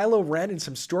Kylo Ren and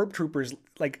some stormtroopers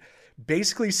like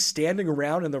basically standing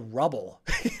around in the rubble.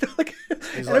 You know, like,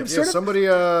 he's like, somebody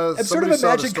I'm sort of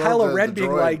imagining Kylo Ren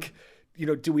being like, you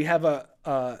know, do we have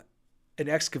an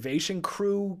excavation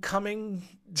crew coming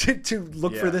to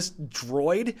look for this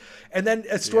droid? And then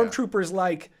a stormtrooper's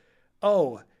like,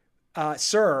 oh,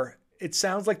 sir, it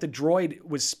sounds like the droid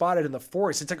was spotted in the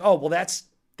forest. It's like, oh, well,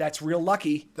 that's real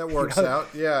lucky. That works out.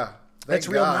 Yeah. That's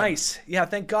real nice. Yeah.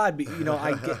 Thank God. You know,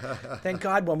 thank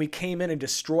God when we came in and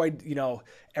destroyed, you know,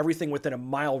 everything within a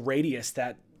mile radius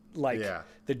that like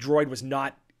the droid was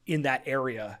not in that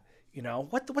area. You know,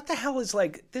 what the hell is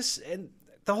like this? And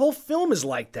the whole film is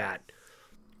like that.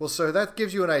 Well, so that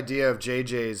gives you an idea of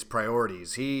JJ's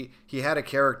priorities. He had a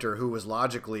character who was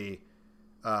logically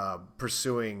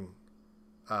pursuing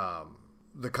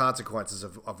the consequences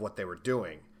of what they were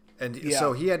doing. And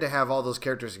so he had to have all those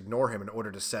characters ignore him in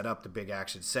order to set up the big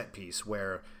action set piece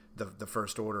where the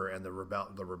First Order and the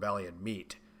rebellion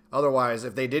meet. Otherwise,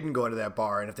 if they didn't go into that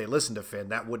bar and if they listened to Finn,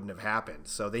 that wouldn't have happened.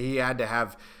 So he had to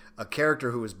have a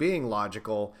character who was being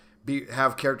logical,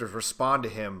 have characters respond to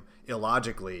him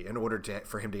illogically in order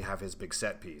for him to have his big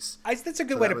set piece. That's a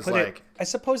good way to put it. I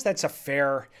suppose that's a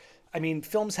fair. I mean,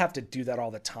 films have to do that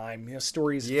all the time. You know,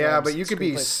 stories. Yeah, films,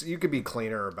 but you could be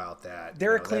cleaner about that.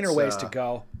 There are cleaner ways to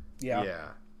go. Yeah. Yeah.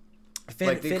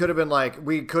 It could have been like,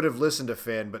 we could have listened to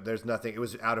Finn, but there's nothing. It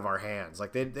was out of our hands.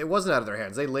 Like, it wasn't out of their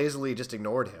hands. They lazily just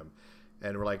ignored him.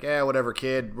 and we're like, yeah, whatever,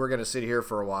 kid. We're gonna sit here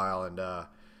for a while and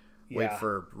wait Yeah.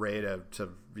 for Rey to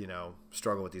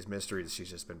struggle with these mysteries she's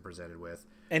just been presented with.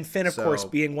 And Finn, of course,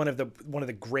 being one of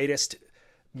the greatest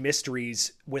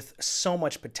mysteries with so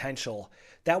much potential.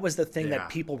 That was the thing that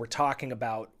people were talking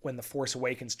about when the Force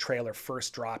Awakens trailer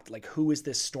first dropped. Like, who is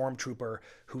this stormtrooper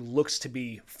who looks to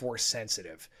be Force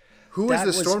sensitive? Who is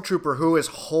the stormtrooper who is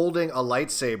holding a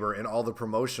lightsaber in all the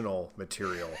promotional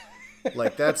material?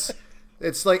 Like,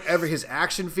 it's like his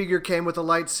action figure came with a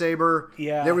lightsaber.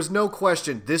 Yeah. There was no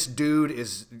question this dude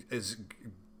is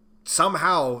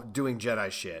somehow doing Jedi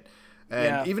shit.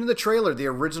 And even in the trailer, the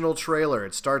original trailer,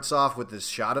 it starts off with this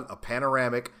shot of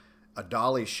a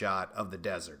dolly shot of the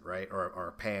desert, right? Or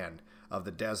a pan of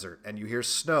the desert. And you hear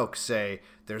Snoke say,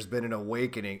 there's been an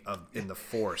awakening in the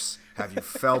Force. Have you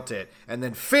felt it? And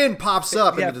then Finn pops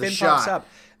up into the shot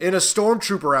in a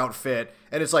stormtrooper outfit.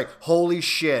 And it's like, holy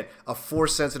shit, a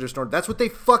Force-sensitive storm. That's what they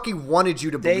fucking wanted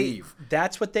you to believe.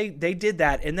 That's what they did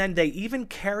that. And then they even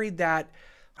carried that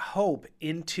hope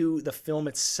into the film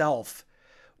itself.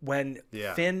 When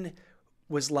Finn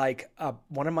was like,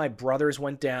 one of my brothers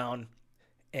went down,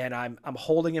 and I'm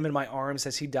holding him in my arms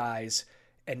as he dies,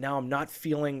 and now I'm not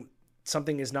feeling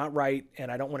something is not right,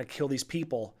 and I don't want to kill these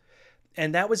people.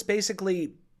 And that was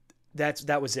basically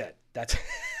that was it. That's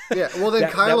Well,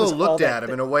 then Kylo looked at him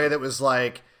in a way that was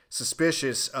like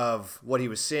suspicious of what he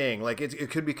was seeing. Like it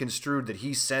could be construed that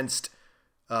he sensed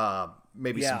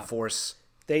maybe some Force.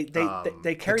 They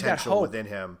carried that hope within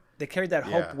him. They carried that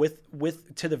hope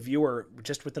with to the viewer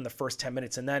just within the first 10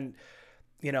 minutes. And then,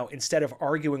 instead of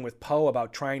arguing with Poe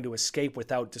about trying to escape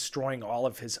without destroying all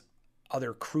of his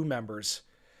other crew members,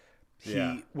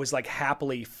 he was like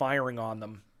happily firing on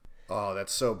them. Oh,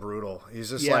 that's so brutal.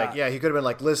 He's just like, he could have been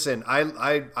like, listen,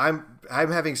 I'm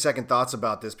having second thoughts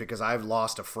about this because I've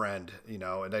lost a friend,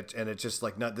 and it's just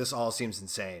like, no, this all seems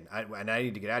insane. I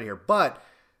need to get out of here. But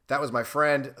that was my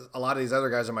friend. A lot of these other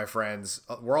guys are my friends.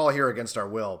 We're all here against our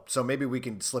will. So maybe we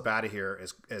can slip out of here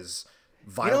as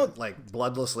violent,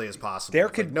 bloodlessly as possible.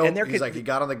 He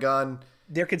got on the gun.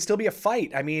 There could still be a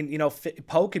fight. I mean,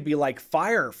 Poe could be like,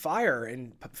 fire.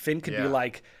 And Finn could be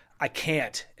like, I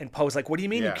can't. And Poe's like, what do you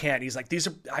mean you can't? He's like, he's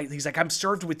like, I'm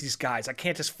served with these guys. I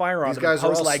can't just fire on them. These guys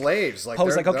are all slaves.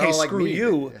 Poe's like, okay, screw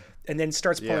you. And then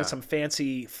starts pulling some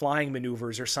fancy flying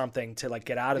maneuvers or something to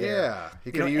get out of there. Yeah,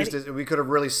 he could have used. We could have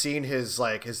really seen his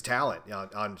talent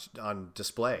on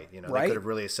display. They could have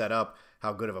really set up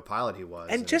how good of a pilot he was.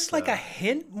 And just a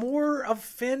hint more of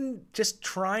Finn just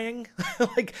trying.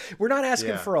 We're not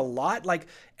asking for a lot.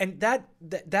 And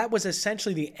that was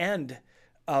essentially the end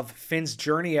of Finn's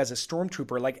journey as a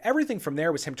stormtrooper. Everything from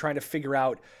there was him trying to figure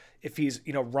out if he's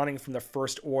running from the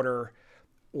First Order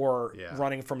or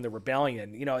running from the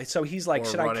rebellion, so he's like,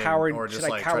 should I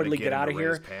cowardly get out of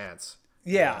here? Pants.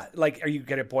 Yeah. Are you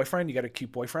get a boyfriend? You got a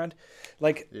cute boyfriend?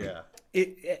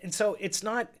 And so it's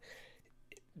not,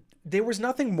 there was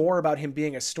nothing more about him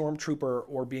being a stormtrooper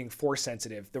or being Force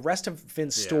sensitive. The rest of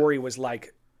Finn's story was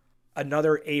like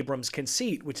another Abrams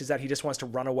conceit, which is that he just wants to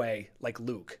run away like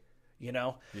Luke,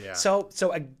 Yeah. So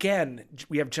again,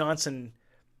 we have Johnson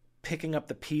picking up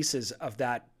the pieces of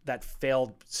that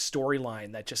failed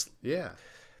storyline that just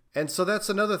and so that's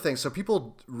another thing. So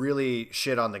people really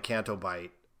shit on the Canto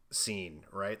Bight scene,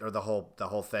 right, or the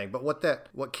whole thing. But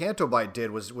what Canto Bight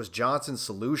did was Johnson's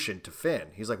solution to Finn.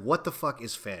 He's like, what the fuck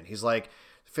is Finn? He's like,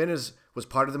 Finn was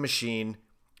part of the machine,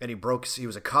 and he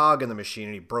was a cog in the machine,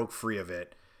 and he broke free of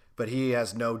it, but he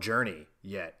has no journey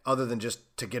yet other than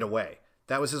just to get away.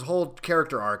 That was his whole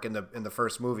character arc in the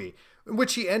first movie, in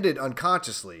which he ended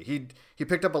unconsciously. He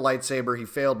picked up a lightsaber. He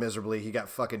failed miserably. He got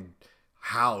fucking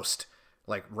housed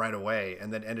right away,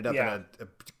 and then ended up in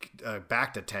a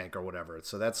Bacta tank or whatever.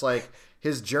 So that's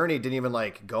his journey didn't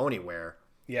even go anywhere.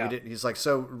 Yeah, he's like,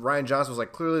 so Rian Johnson was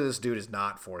like, clearly this dude is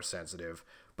not Force sensitive,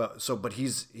 but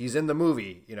he's in the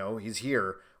movie. He's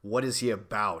here. What is he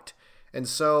about? And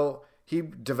so he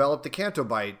developed the Canto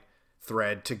Bight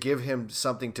thread to give him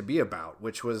something to be about,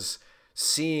 which was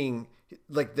seeing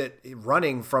that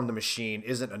running from the machine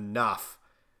isn't enough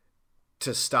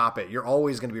to stop it. You're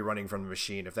always going to be running from the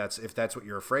machine if that's what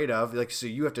you're afraid of. So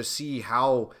you have to see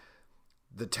how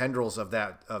the tendrils of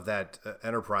that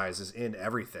enterprise is in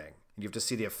everything. You have to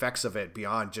see the effects of it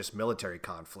beyond just military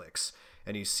conflicts,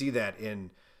 and you see that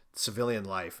in civilian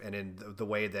life and in the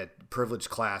way that privileged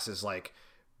class is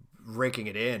raking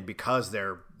it in because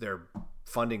they're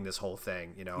funding this whole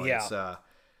thing,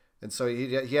 and so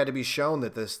he had to be shown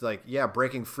that this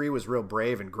breaking free was real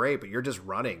brave and great, but you're just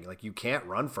running. You can't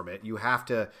run from it. You have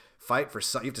to fight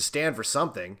you have to stand for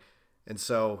something. And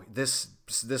so this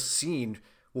scene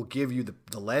will give you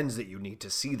the lens that you need to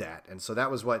see that. And so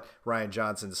that was what Rian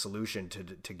Johnson's solution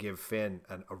to give Finn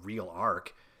a real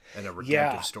arc and a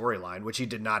redemptive storyline, which he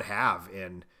did not have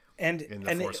in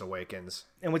The Force Awakens.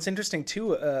 And what's interesting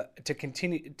too, to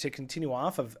continue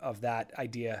off of that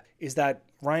idea, is that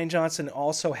Rian Johnson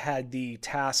also had the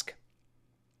task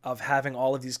of having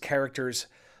all of these characters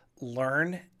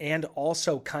learn and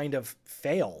also kind of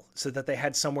fail so that they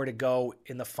had somewhere to go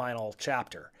in the final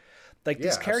chapter. Like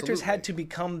these characters had to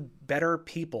become better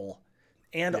people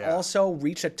and also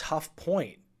reach a tough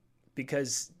point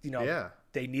because,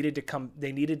 they needed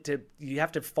to you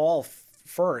have to fall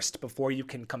first before you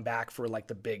can come back for like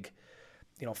the big,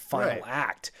 final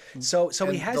act. So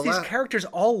he has these characters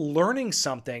all learning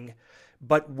something,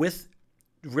 but with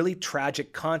really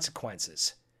tragic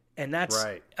consequences. And that's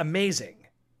amazing.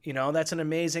 That's an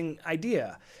amazing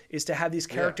idea, is to have these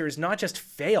characters not just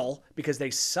fail because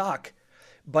they suck,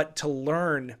 but to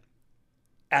learn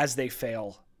as they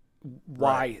fail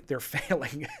why they're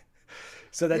failing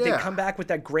so that they come back with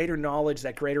that greater knowledge,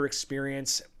 that greater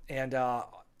experience. And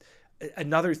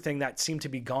another thing that seemed to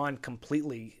be gone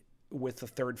completely with the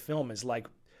third film is like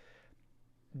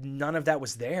none of that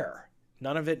was there.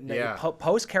 None of it.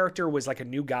 Poe's character was like a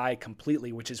new guy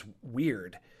completely, which is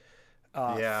weird.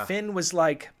 Finn was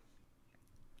like,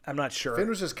 I'm not sure. Finn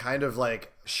was just kind of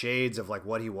like shades of like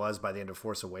what he was by the end of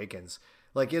Force Awakens.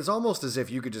 Like it's almost as if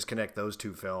you could just connect those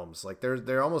two films. Like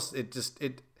they're almost,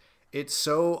 it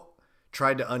so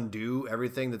tried to undo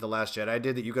everything that The Last Jedi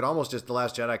did that you could almost just, The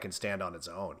Last Jedi can stand on its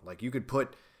own. Like you could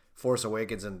put Force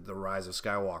Awakens and The Rise of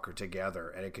Skywalker together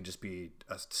and it could just be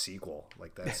a sequel.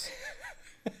 Like that's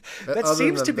that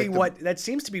seems to be what it is. That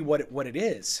seems to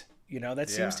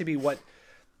be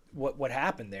what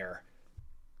happened there.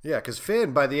 Yeah, because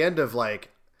Finn, by the end of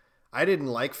I didn't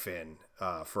like Finn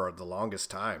for the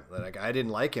longest time. Like I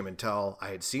didn't like him until I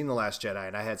had seen The Last Jedi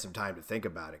and I had some time to think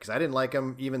about it. Because I didn't like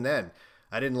him even then.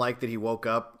 I didn't like that he woke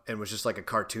up and was just like a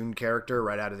cartoon character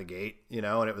right out of the gate,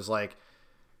 and it was like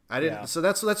I didn't. Yeah. So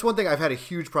that's one thing I've had a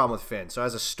huge problem with Finn. So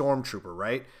as a stormtrooper,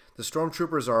 right? The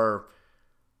stormtroopers are,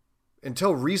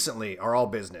 until recently, are all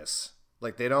business.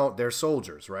 Like they're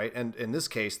soldiers, right? And in this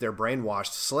case, they're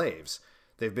brainwashed slaves.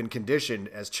 They've been conditioned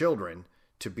as children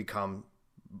to become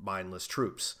mindless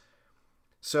troops.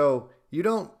 So you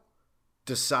don't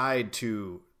decide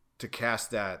to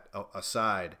cast that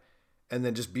aside and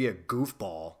then just be a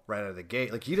goofball right out of the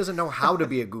gate. Like he doesn't know how to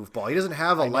be a goofball. He doesn't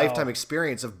have a lifetime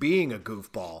experience of being a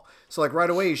goofball. So like right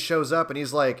away he shows up and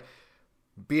he's like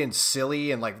being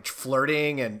silly and like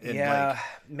flirting and like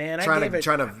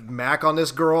trying to mac on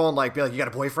this girl and like be like, you got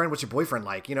a boyfriend? What's your boyfriend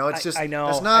like? It's just,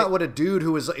 that's not what a dude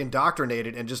who is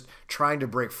indoctrinated and just trying to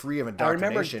break free of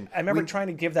indoctrination. I remember trying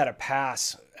to give that a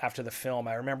pass after the film.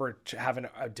 I remember having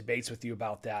debates with you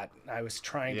about that. I was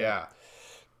I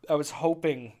was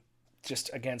hoping,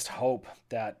 just against hope,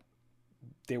 that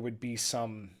there would be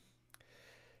some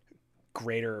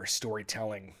greater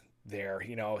storytelling there.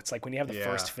 It's like when you have the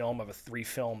first film of a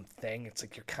 3-film thing, it's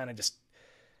like you're kind of just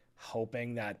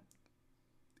hoping that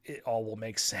it all will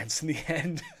make sense in the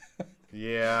end.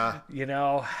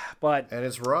 But and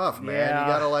it's rough,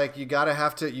 man. You gotta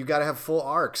have full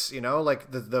arcs,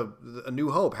 like the A New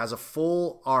Hope has a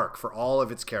full arc for all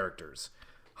of its characters.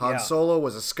 Han Solo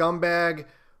was a scumbag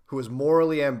who was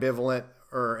morally ambivalent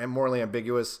or morally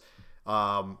ambiguous.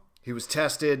 He was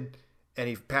tested and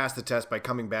he passed the test by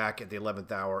coming back at the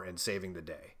 11th hour and saving the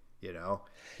day.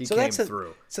 He came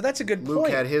through. So that's a good point. Luke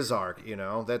had his arc.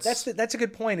 That's a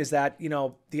good point. Is that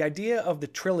the idea of the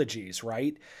trilogies,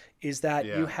 right? Is that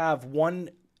you have one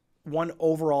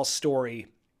overall story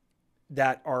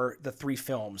that are the 3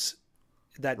 films,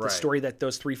 the story that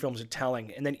those 3 films are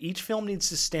telling, and then each film needs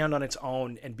to stand on its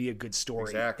own and be a good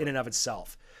story in and of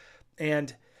itself.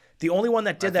 And the only one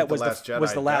that did that was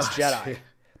the Last Jedi.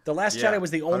 The Last Jedi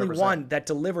was the only 100%. One that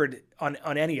delivered on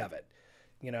any of it,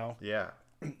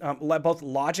 both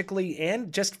logically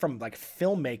and just from like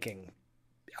filmmaking.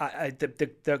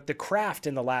 The craft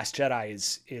in The Last Jedi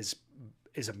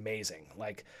is amazing.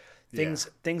 Like things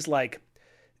like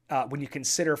when you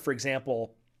consider, for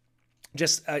example,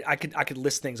 just I could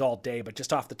list things all day, but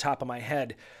just off the top of my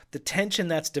head, the tension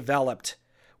that's developed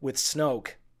with Snoke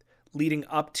leading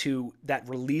up to that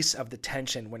release of the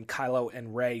tension when Kylo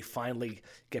and Rey finally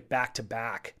get back to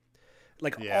back.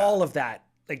 All of that,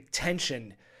 like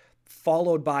tension,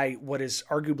 followed by what is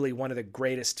arguably one of the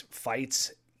greatest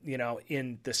fights,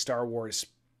 in the Star Wars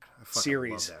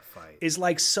series. Love that fight. Is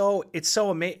like it's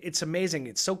amazing.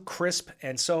 It's so crisp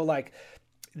and so like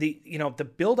the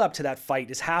build up to that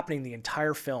fight is happening the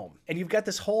entire film. And you've got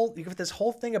this whole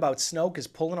thing about Snoke is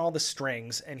pulling all the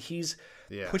strings and he's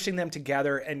pushing them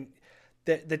together, and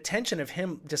the tension of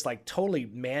him just like totally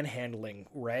manhandling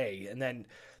Rey and then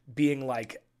being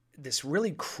like this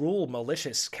really cruel,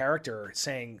 malicious character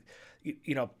saying,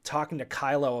 talking to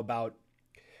Kylo about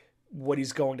what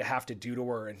he's going to have to do to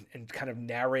her and kind of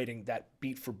narrating that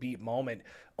beat for beat moment,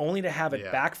 only to have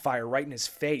it backfire right in his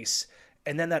face.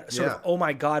 And then that sort of, oh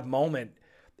my God moment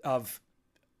of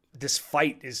this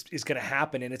fight is going to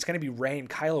happen, and it's going to be Rey and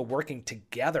Kylo working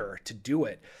together to do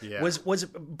it was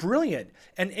brilliant.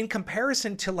 And in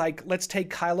comparison to, like, let's take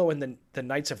Kylo and the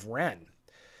Knights of Ren,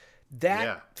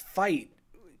 that fight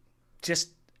just,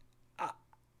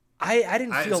 I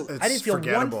didn't feel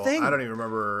one thing. I don't even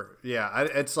remember. Yeah.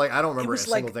 It's like, I don't remember a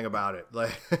single thing about it.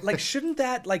 Like, shouldn't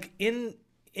that, like, in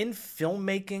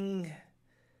filmmaking,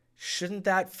 shouldn't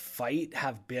that fight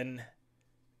have been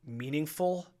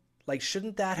meaningful? Like,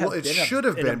 shouldn't that have been? Well, it should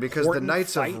have been, because the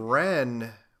Knights of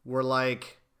Ren were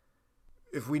like,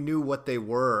 if we knew what they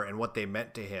were and what they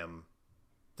meant to him,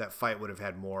 that fight would have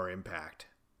had more impact.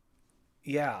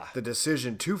 Yeah. The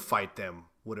decision to fight them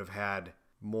would have had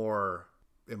more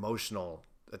emotional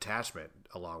attachment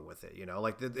along with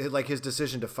it, like his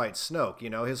decision to fight Snoke,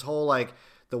 his whole, like,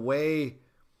 the way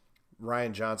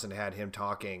Rian Johnson had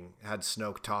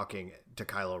Snoke talking to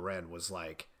Kylo Ren was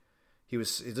like, he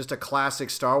was just a classic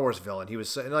Star Wars villain. He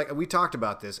was like, we talked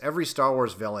about this. Every Star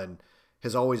Wars villain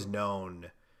has always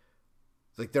known,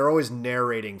 like, they're always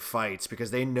narrating fights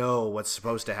because they know what's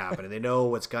supposed to happen and they know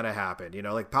what's going to happen.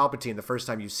 Like Palpatine, the first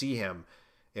time you see him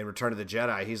in Return of the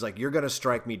Jedi, he's like, you're going to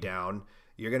strike me down.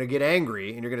 You're going to get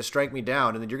angry and you're going to strike me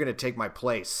down, and then you're going to take my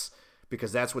place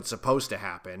because that's what's supposed to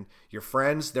happen. Your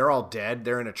friends, they're all dead.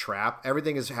 They're in a trap.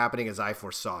 Everything is happening as I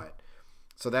foresaw it.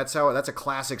 So that's a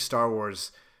classic Star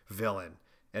Wars villain.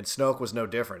 And Snoke was no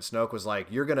different. Snoke was like,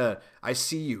 I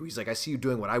see you. He's like, I see you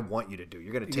doing what I want you to do.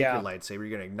 You're going to take your lightsaber, you're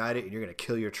going to ignite it, and you're going to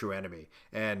kill your true enemy.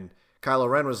 And Kylo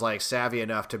Ren was like savvy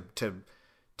enough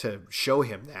to show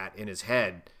him that in his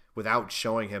head without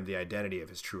showing him the identity of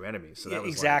his true enemy. So that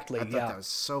was exactly. I thought that was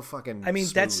so fucking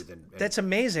smooth. That's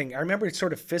amazing. I remember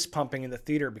sort of fist pumping in the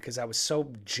theater because I was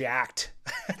so jacked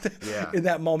in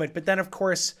that moment. But then, of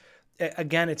course,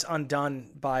 again, it's undone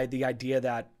by the idea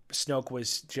that Snoke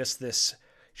was just this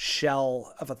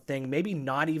shell of a thing, maybe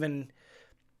not even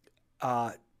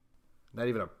a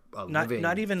living,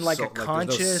 not even like soul, a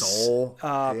conscious no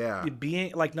soul.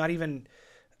 Being, like, not even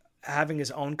having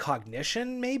his own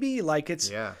cognition, maybe, like it's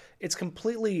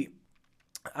completely,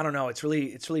 I don't know, it's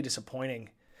really disappointing.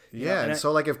 And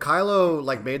so, like, if Kylo,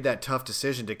 like, made that tough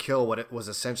decision to kill what it was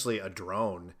essentially a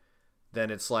drone,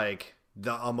 then it's like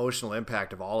the emotional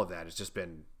impact of all of that has just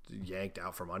been yanked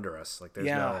out from under us. Like,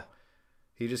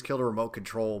 he just killed a remote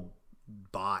control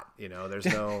bot, there's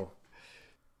no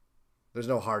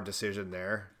hard decision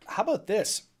there. How about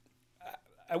this?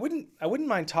 I wouldn't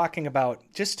mind talking about,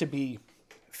 just to be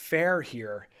fair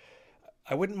here,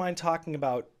 I wouldn't mind talking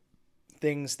about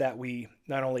things that we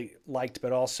not only liked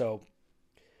but also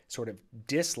sort of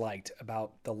disliked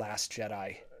about The Last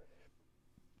Jedi.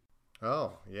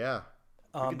 Oh, yeah.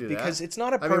 We could do because that. It's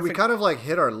not a perfect... I mean, we kind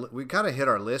of hit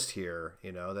our list here,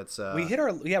 that's we hit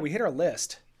our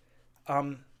list.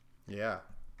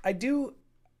 I do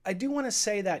want to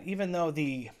say that even though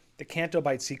the Canto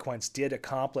Bight sequence did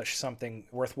accomplish something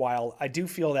worthwhile, I do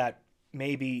feel that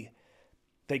maybe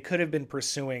they could have been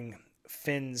pursuing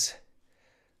Finn's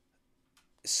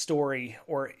story,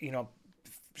 or,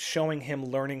 showing him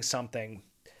learning something,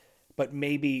 but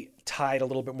maybe tied a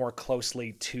little bit more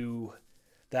closely to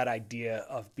that idea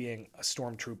of being a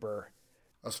stormtrooper.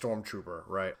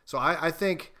 Right. So I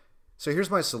think, so here's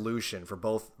my solution for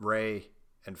both Rey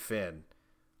and Finn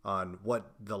on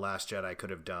what The Last Jedi could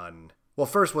have done. Well,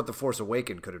 first, what The Force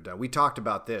Awakens could have done. We talked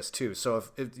about this too. So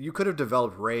if you could have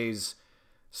developed Rey's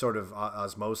sort of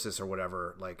osmosis or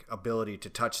whatever, like, ability to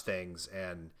touch things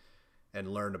and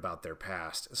learn about their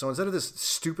past. So instead of this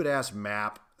stupid ass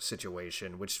map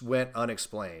situation, which went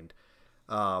unexplained,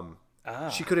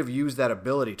 she could have used that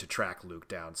ability to track Luke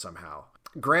down somehow.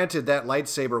 Granted, that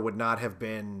lightsaber would not have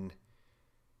been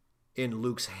in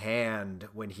Luke's hand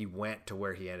when he went to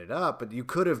where he ended up, but you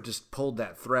could have just pulled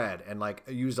that thread and, like,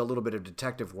 used a little bit of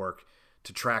detective work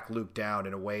to track Luke down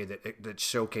in a way that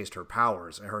showcased her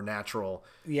powers and her natural,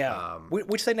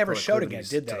 which they never showed again,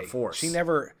 did they?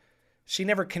 She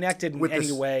never connected in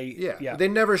any way. Yeah, they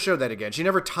never showed that again. She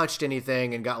never touched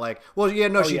anything and got like, she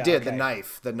did. Okay.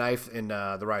 The knife in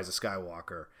The Rise of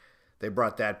Skywalker. They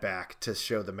brought that back to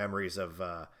show the memories of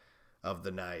the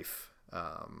knife,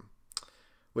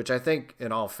 which I think,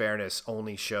 in all fairness,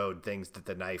 only showed things that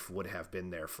the knife would have been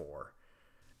there for.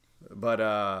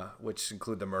 But which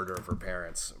include the murder of her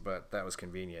parents. But that was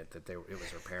convenient that it was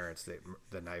her parents that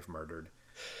the knife murdered.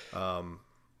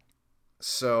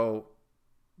 So,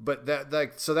 but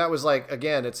that was like,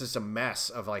 again, it's just a mess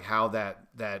of like how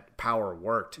that power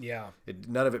worked. Yeah.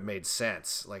 None of it made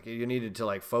sense. Like you needed to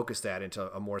like focus that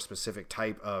into a more specific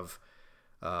type of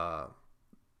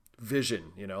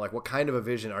vision, you know, like what kind of a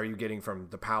vision are you getting from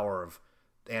the power of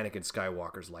Anakin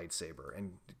Skywalker's lightsaber?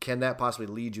 And can that possibly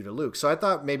lead you to Luke? So I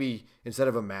thought maybe instead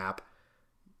of a map,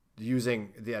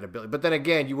 using that ability. But then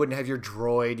again, you wouldn't have your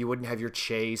droid, you wouldn't have your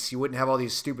chase, you wouldn't have all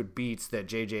these stupid beats that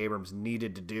J.J. Abrams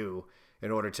needed to do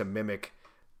in order to mimic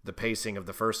the pacing of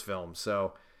the first film.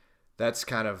 So that's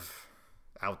kind of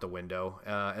out the window.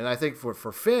 And I think for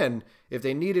Finn, if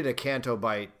they needed a Canto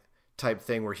Bight type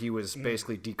thing where he was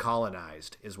basically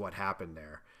decolonized is what happened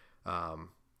there.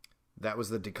 That was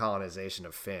the decolonization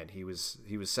of Finn. He was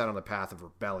set on the path of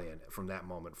rebellion from that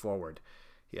moment forward.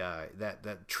 Yeah,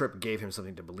 that trip gave him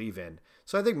something to believe in.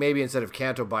 So I think maybe instead of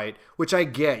Canto Bight, which I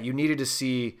get, you needed to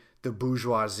see the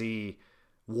bourgeoisie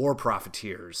war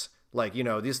profiteers. Like, you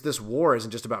know, this war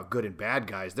isn't just about good and bad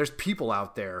guys. There's people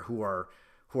out there who are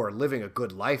living a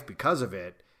good life because of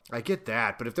it. I get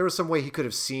that, but if there was some way he could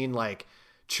have seen like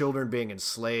children being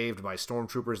enslaved by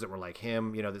stormtroopers that were like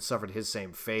him, you know, that suffered his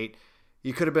same fate,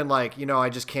 you could have been like, you know, I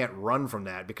just can't run from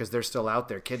that because they're still out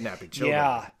there kidnapping children.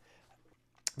 Yeah.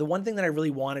 The one thing that I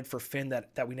really wanted for Finn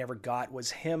that we never got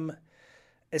was him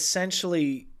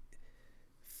essentially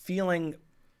feeling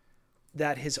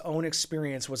that his own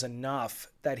experience was enough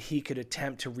that he could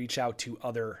attempt to reach out to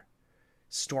other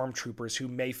stormtroopers who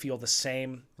may feel the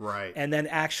same. Right. And then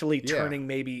actually turning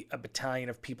maybe a battalion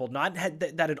of people, not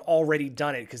that had already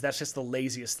done it, because that's just the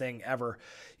laziest thing ever.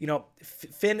 You know,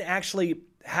 Finn actually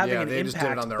having an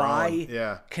impact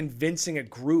by convincing a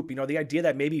group, you know, the idea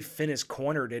that maybe Finn is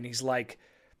cornered and he's like,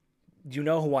 do you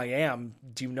know who I am?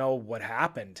 Do you know what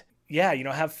happened? Yeah, you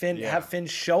know, have Finn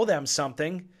show them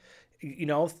something, you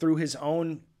know, through his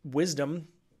own wisdom,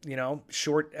 you know,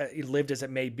 short-lived as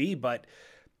it may be, but,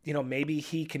 you know, maybe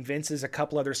he convinces a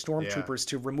couple other stormtroopers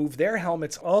to remove their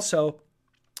helmets also,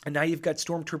 and now you've got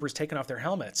stormtroopers taking off their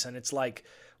helmets, and it's like,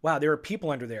 wow, there are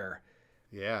people under there.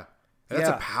 Yeah. And that's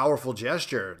a powerful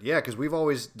gesture. Yeah, because we've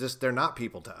always they're not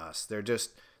people to us.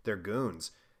 They're goons.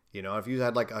 You know, if you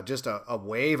had like just a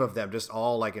wave of them just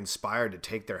all like inspired to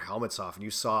take their helmets off and you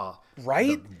saw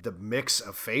the mix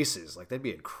of faces, like that'd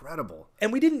be incredible.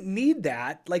 And we didn't need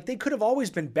that. Like they could have always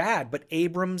been bad, but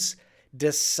Abrams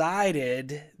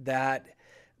decided that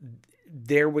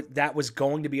that was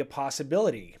going to be a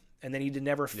possibility. And then he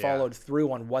never followed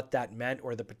through on what that meant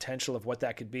or the potential of what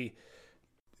that could be.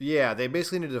 Yeah, they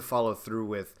basically needed to follow through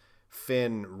with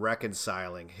Finn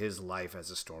reconciling his life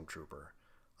as a stormtrooper.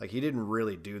 Like, he didn't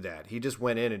really do that. He just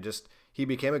went in and he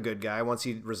became a good guy. Once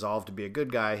he resolved to be a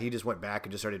good guy, he just went back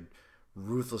and just started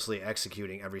ruthlessly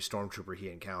executing every stormtrooper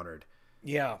he encountered.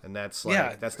 Yeah. And that's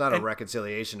like, that's not a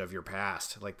reconciliation of your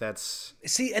past. Like, that's...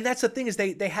 See, and that's the thing is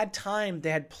they had time, they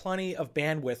had plenty of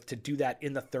bandwidth to do that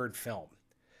in the third film.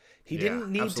 He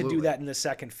didn't need to do that in the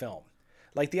second film.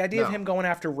 Like, the idea of him going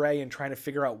after Rey and trying to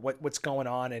figure out what's going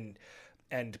on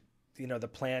and you know, the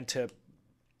plan to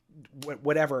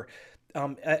whatever...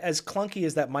 as clunky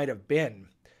as that might have been,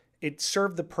 it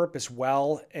served the purpose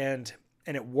well, and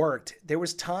it worked. There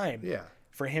was time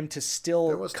for him to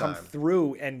still come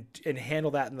through and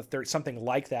handle that in the third, something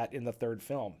like that in the third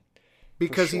film.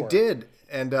 Because he did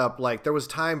end up like, there was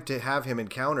time to have him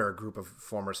encounter a group of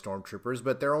former stormtroopers,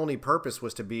 but their only purpose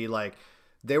was to be like,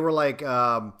 they were like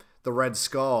the Red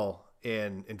Skull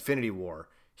in Infinity War.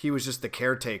 He was just the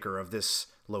caretaker of this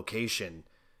location.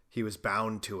 He was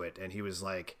bound to it, and he was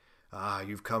like,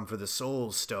 you've come for the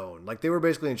Soul Stone. Like, they were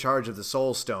basically in charge of the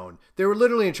Soul Stone. They were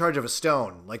literally in charge of a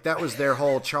stone. Like, that was their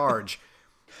whole charge.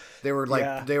 They were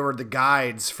like, they were the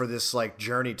guides for this like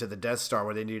journey to the Death Star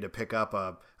where they needed to pick up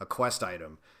a quest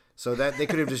item. So that they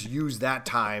could have just used that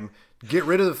time, get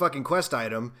rid of the fucking quest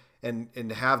item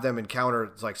and have them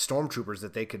encounter like stormtroopers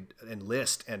that they could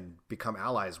enlist and become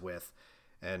allies with,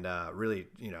 and really,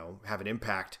 you know, have an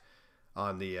impact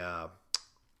on the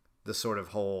sort of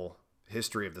whole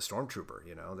history of the stormtrooper.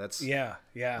 You know, that's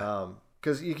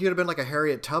because he could have been like a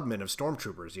Harriet Tubman of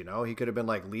stormtroopers. You know, he could have been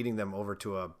like leading them over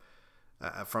to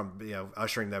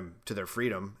ushering them to their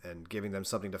freedom and giving them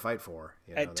something to fight for.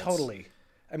 You know, totally.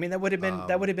 I mean, that would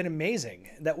have been amazing.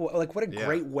 That like, what a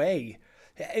great way.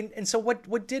 And so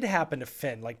what did happen to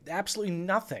Finn? Like, absolutely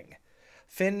nothing.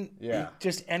 Finn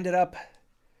just ended up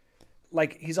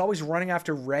like, he's always running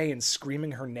after Rey and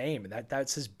screaming her name.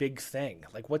 That's his big thing.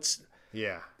 Like,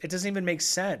 it doesn't even make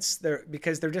sense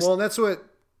because they're just... Well, that's what...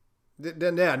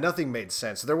 nothing made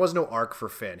sense. There was no arc for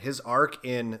Finn. His arc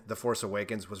in The Force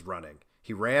Awakens was running.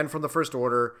 He ran from the First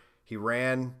Order. He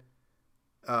ran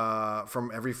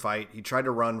from every fight. He tried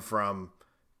to run from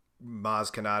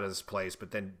Maz Kanata's place,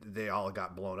 but then they all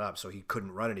got blown up, so he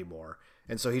couldn't run anymore.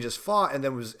 And so he just fought and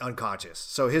then was unconscious.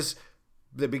 So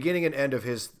the beginning and end of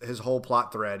his whole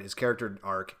plot thread, his character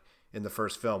arc in the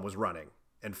first film was running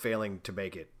and failing to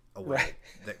make it away,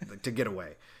 to get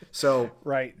away. So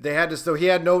they had to. So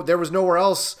there was nowhere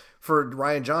else for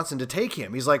Rian Johnson to take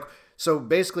him. He's like, so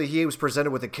basically he was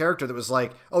presented with a character that was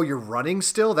like, oh, you're running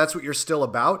still? That's what you're still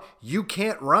about? You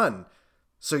can't run.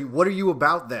 So what are you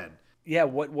about then? Yeah.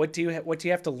 What do you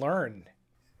have to learn?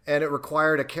 And it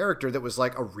required a character that was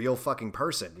like a real fucking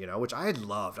person, which I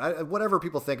loved. Whatever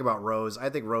people think about Rose, I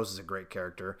think Rose is a great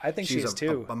character. I think she's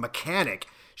too. A mechanic.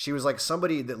 She was like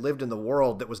somebody that lived in the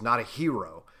world that was not a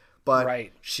hero. But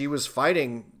she was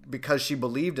fighting because she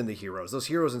believed in the heroes. Those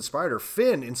heroes inspired her.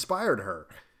 Finn inspired her.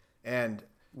 And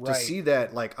to see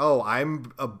that, like, oh,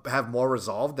 have more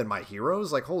resolve than my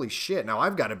heroes, like, holy shit, now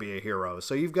I've got to be a hero.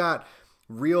 So you've got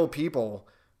real people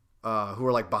who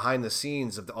are like behind the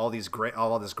scenes of all this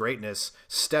greatness,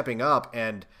 stepping up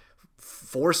and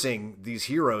forcing these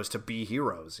heroes to be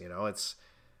heroes. It's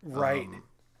right.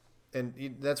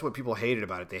 And that's what people hated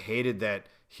about it. They hated that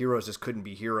heroes just couldn't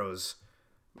be heroes.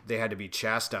 They had to be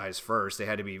chastised first. They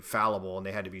had to be fallible, and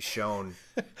they had to be shown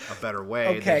a better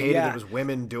way. They hated it was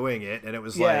women doing it, and it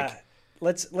was like.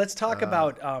 Let's talk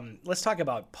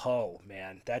about Poe,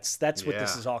 man. That's what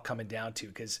this is all coming down to,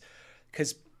 because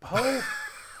Poe.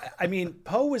 I mean,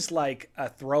 Poe was like a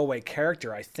throwaway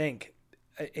character, I think,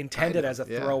 intended as a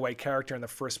throwaway character in the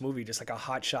first movie, just like a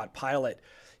hotshot pilot.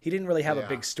 He didn't really have a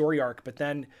big story arc, but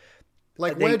then.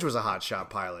 Like Wedge was a hotshot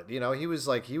pilot,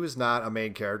 he was not a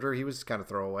main character. He was kind of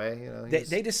throwaway,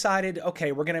 They decided,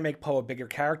 okay, we're going to make Poe a bigger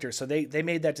character. So they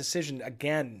made that decision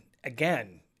again.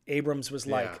 Abrams was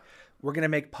like, we're going to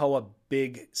make Poe a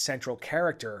big central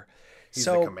character. He's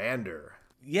the commander.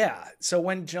 Yeah. So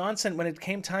when it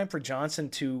came time for Johnson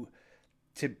to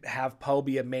have Poe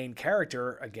be a main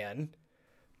character again,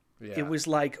 it was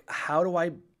like, how do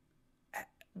I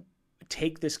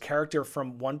take this character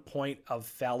from one point of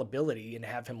fallibility and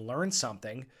have him learn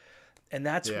something? And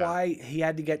that's why he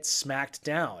had to get smacked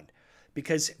down,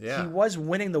 because he was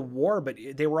winning the war, but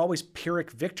they were always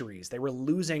Pyrrhic victories. They were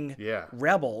losing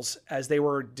rebels as they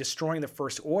were destroying the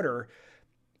First Order,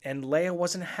 and Leia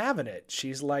wasn't having it.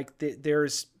 She's like,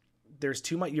 there's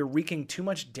too much, you're wreaking too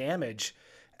much damage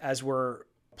as we're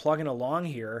plugging along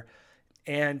here.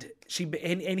 And he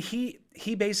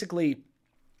basically,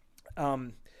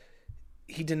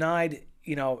 he denied,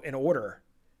 an order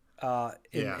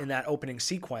in that opening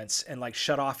sequence, and like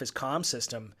shut off his comm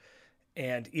system.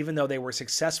 And even though they were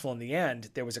successful in the end,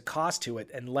 there was a cost to it.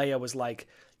 And Leia was like,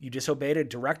 you disobeyed a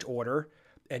direct order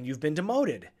and you've been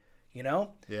demoted,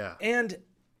 Yeah. And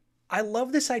I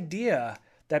love this idea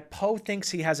that Poe thinks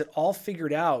he has it all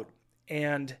figured out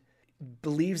and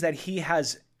believes that he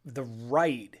has the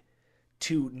right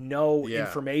to know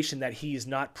information that he is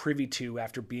not privy to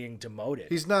after being demoted.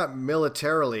 He's not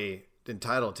militarily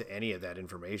entitled to any of that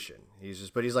information.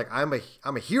 He's like, I'm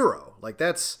a hero. Like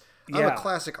I'm a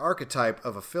classic archetype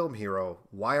of a film hero.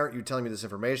 Why aren't you telling me this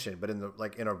information? But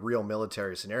in a real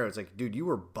military scenario, it's like, dude, you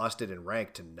were busted and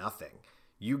ranked to nothing.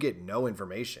 You get no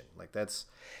information. Like because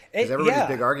everybody's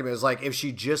big argument is like, if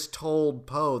she just told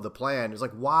Poe the plan, it's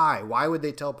like, why? Why would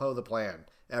they tell Poe the plan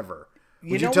ever?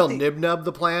 Would you tell Nib Nub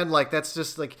the plan? Like, that's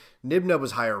just like, Nib Nub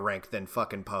was higher ranked than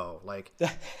fucking Poe. Like,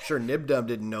 sure, Nib Nub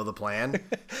didn't know the plan.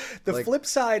 The flip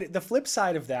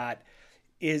side of that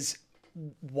is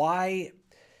why.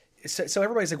 So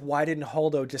everybody's like, why didn't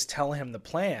Holdo just tell him the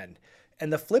plan?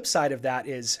 And the flip side of that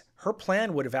is her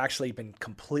plan would have actually been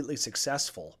completely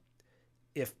successful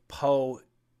if Poe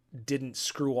didn't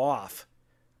screw off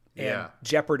and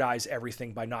jeopardize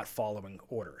everything by not following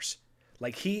orders.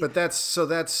 But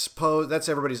that's Poe. That's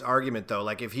everybody's argument, though.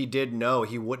 Like, if he did know,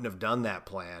 he wouldn't have done that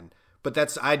plan.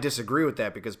 But I disagree with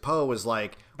that, because Poe was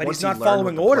like, but once he's not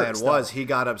following orders. He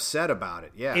got upset about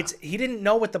it. Yeah, he didn't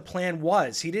know what the plan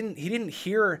was. He didn't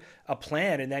hear a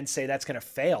plan and then say that's going to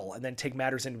fail and then take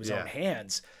matters into his own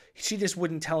hands. She just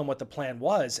wouldn't tell him what the plan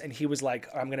was, and he was like,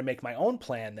 I'm going to make my own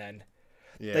plan then.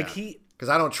 Yeah. Because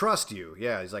I don't trust you.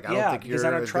 Yeah, he's like, I don't think you're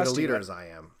as good a leader as I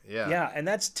am. Yeah. Yeah, and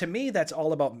to me, that's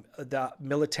all about the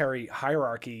military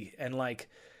hierarchy and like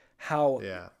how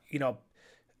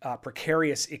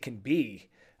precarious it can be.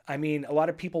 I mean, a lot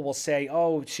of people will say,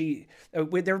 "Oh,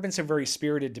 there have been some very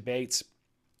spirited debates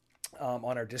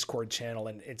on our Discord channel,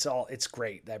 and it's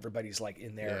great. Everybody's like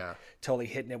in there, totally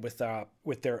hitting it with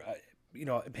their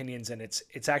opinions, and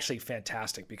it's actually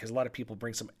fantastic, because a lot of people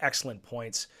bring some excellent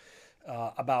points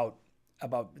about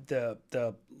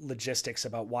the logistics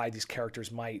about why these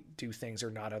characters might do things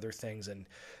or not other things, and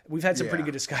we've had some pretty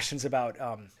good discussions about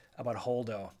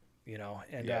Holdo, you know,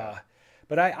 and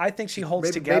but I think she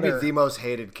holds together. Maybe the most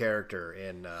hated character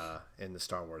in the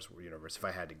Star Wars universe, if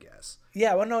I had to guess.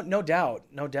 Yeah, well, no doubt.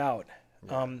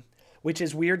 Yeah. Which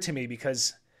is weird to me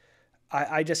because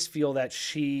I just feel that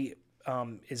she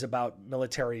is about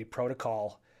military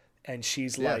protocol, and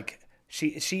she's like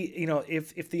she you know,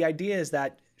 if the idea is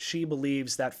that she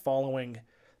believes that following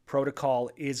protocol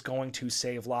is going to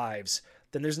save lives,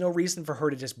 then there's no reason for her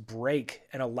to just break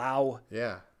and allow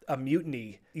a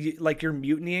mutiny. You're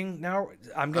mutinying now.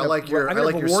 I'm gonna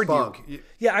reward you.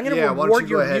 Yeah, I'm gonna reward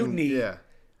your mutiny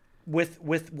with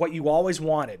what you always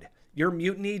wanted. Your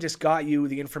mutiny just got you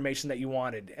the information that you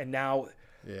wanted, and now,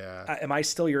 am I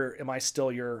still your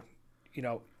you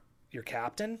know, your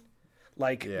captain?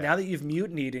 Like now that you've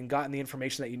mutinied and gotten the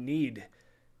information that you need,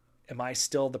 am I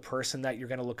still the person that you're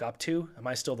going to look up to? Am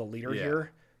I still the leader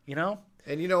here? You know?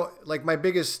 And you know, like my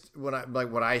biggest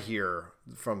what I hear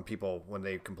from people when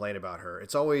they complain about her,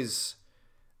 it's always,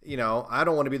 you know, I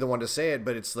don't want to be the one to say it,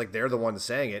 but it's like they're the one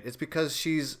saying it. It's because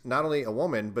she's not only a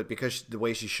woman, but because the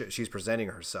way she's presenting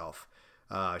herself.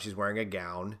 She's wearing a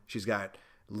gown. She's got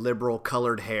liberal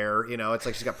colored hair. You know, it's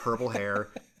like she's got purple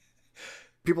hair.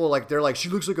 People they're like, she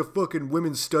looks like a fucking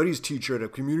women's studies teacher at a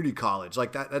community college.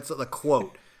 Like that's the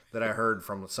quote that I heard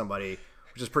from somebody,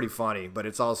 which is pretty funny. But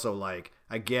it's also like,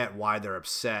 I get why they're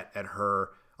upset at her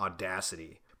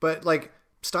audacity. But like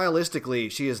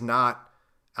stylistically, she is not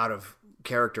out of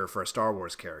character for a Star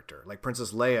Wars character. Like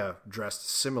Princess Leia dressed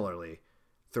similarly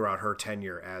throughout her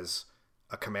tenure as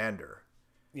a commander.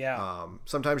 Yeah.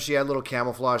 Sometimes she had little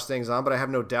camouflage things on, but I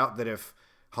have no doubt that if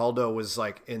Holdo was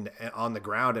like on the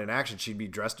ground in action, she'd be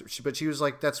dressed. But she was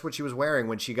like, that's what she was wearing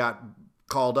when she got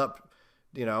called up,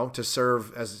 you know, to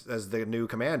serve as the new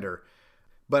commander.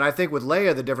 But I think with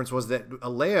Leia, the difference was that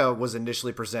Leia was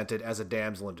initially presented as a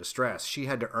damsel in distress. She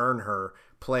had to earn her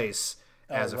place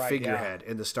as a figurehead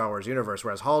in the Star Wars universe,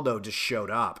 whereas Holdo just showed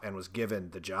up and was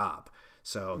given the job.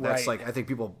 So that's like, I think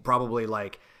people probably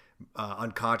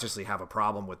unconsciously have a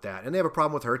problem with that. And they have a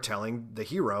problem with her telling the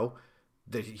hero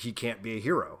that he can't be a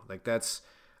hero. Like that's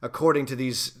according to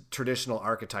these traditional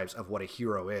archetypes of what a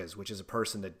hero is, which is a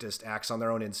person that just acts on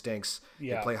their own instincts.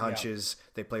 They play hunches.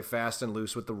 They play fast and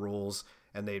loose with the rules,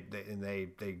 and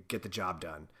they get the job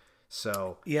done.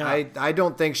 So I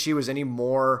don't think she was any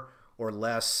more or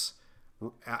less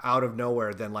out of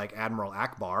nowhere than like Admiral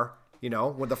Akbar. You know,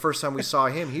 when the first time we saw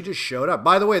him, he just showed up.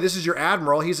 By the way, this is your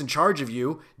admiral. He's in charge of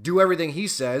you. Do everything he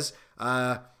says.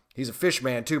 He's a fish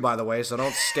man too, by the way, so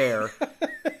don't stare.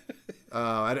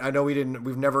 I know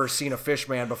we've never seen a fish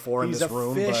man before in this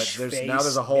room, but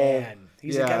there's a whole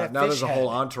there's a whole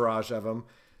entourage of him.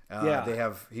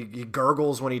 He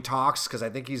gurgles when he talks because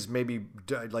I think he's maybe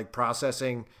like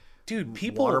processing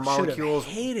people water should molecules.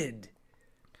 Have hated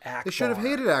Akbar. They should have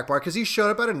hated Akbar because he showed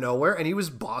up out of nowhere and he was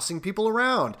bossing people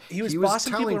around. He was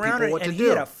bossing people around and he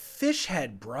had a fish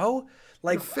head, bro.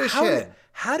 Like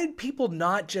how did people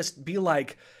not just be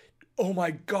like, oh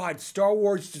my God, Star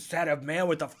Wars just had a man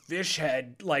with a fish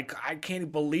head. Like, I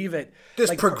can't believe it. This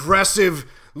like, progressive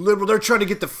liberal, they're trying to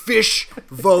get the fish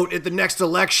vote at the next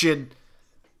election.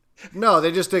 No,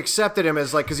 they just accepted him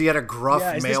as like, because he had a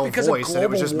gruff male voice,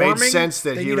 and it just made sense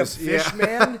that he was a fish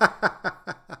man.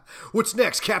 What's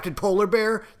next, Captain Polar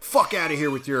Bear? Fuck out of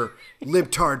here with your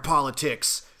libtard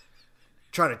politics.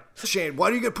 Trying to change. Why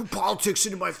do you get put politics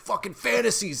into my fucking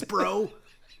fantasies, bro?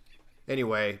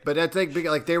 Anyway, but I think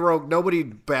like nobody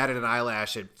batted an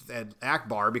eyelash at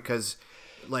Akbar because,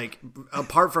 like,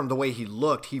 apart from the way he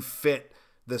looked, he fit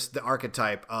the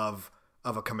archetype of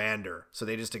a commander. So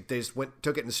they just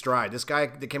took it in stride. This guy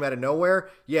that came out of nowhere,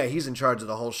 he's in charge of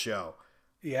the whole show.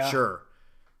 Yeah, sure.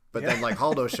 But then like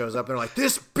Holdo shows up and they're like,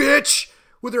 this bitch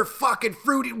with her fucking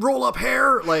fruity roll up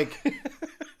hair, like.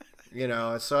 You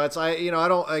know, so I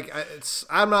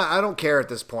don't care at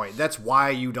this point. That's why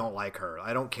you don't like her.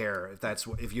 I don't care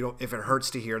if it hurts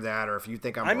to hear that or if you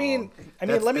think I'm wrong.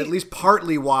 That's at least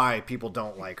partly why people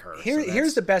don't like her.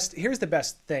 Here's the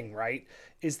best thing, right?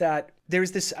 Is that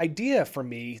there's this idea for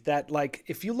me that like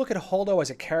if you look at Holdo as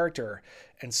a character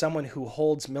and someone who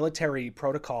holds military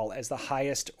protocol as the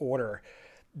highest order,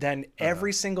 then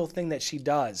every single thing that she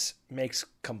does makes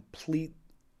complete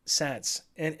sense,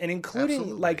 and including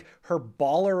Absolutely. Like her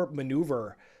baller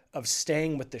maneuver of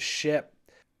staying with the ship,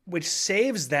 which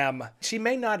saves them. She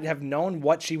may not have known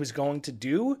what she was going to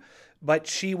do, but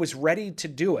she was ready to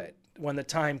do it when the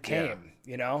time came,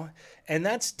 you know? And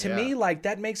that's to me, like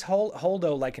that makes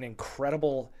Holdo like an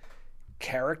incredible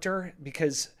character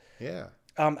because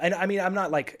And I mean, I'm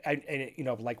not like,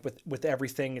 like with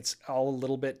everything, it's all a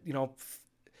little bit,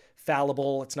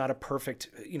 fallible. It's not a perfect,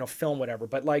 film, whatever.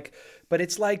 But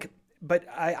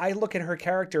I look at her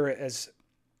character as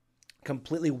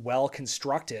completely well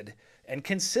constructed and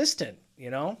consistent.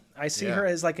 I see her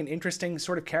as like an interesting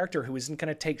sort of character who isn't going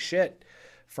to take shit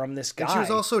from this guy. And she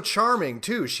was also charming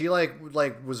too. She like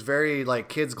was very like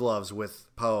kid's gloves with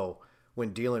Poe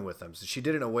when dealing with him. So she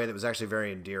did it in a way that was actually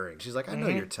very endearing. She's like, I know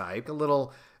your type, a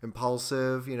little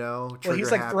impulsive, Well,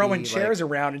 he's like throwing chairs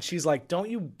around, and she's like, "Don't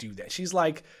you do that?" She's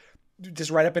like, just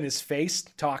right up in his face,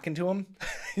 talking to him.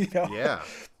 Yeah.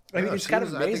 I mean, it's kind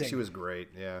of amazing. I think she was great.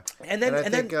 Yeah. And then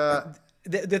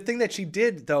the thing that she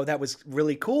did though that was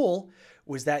really cool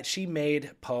was that she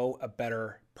made Poe a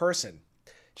better person.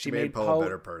 She made Poe a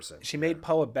better person. She made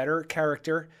Poe a better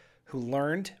character who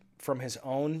learned from his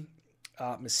own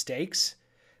mistakes,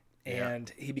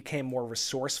 and he became more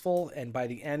resourceful. And by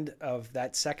the end of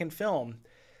that second film,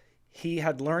 he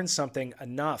had learned something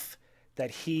enough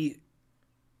that he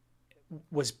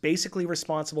was basically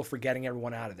responsible for getting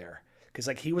everyone out of there. Because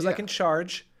like he was like in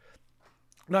charge,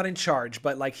 not in charge,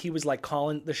 but like he was like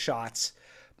calling the shots.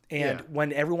 And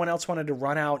when everyone else wanted to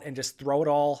run out and just throw it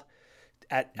all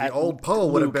at old Poe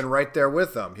would have been right there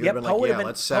with them. He would have been like,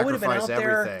 let's sacrifice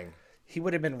everything. He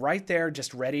would have been right there,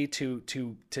 just ready to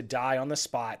die on the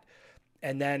spot.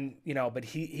 And then, but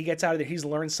he gets out of there. He's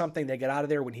learned something. They get out of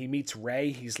there. When he meets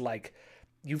Rey, he's like,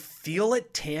 you feel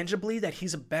it tangibly that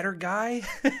he's a better guy.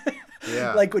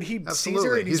 Yeah. Like when he sees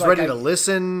her, and he's like, ready to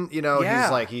listen. He's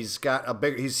like, he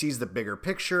sees the bigger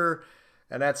picture.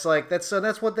 And that's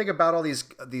one thing about all these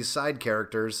side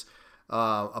characters,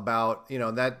 about,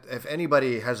 that if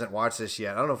anybody hasn't watched this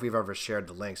yet, I don't know if we've ever shared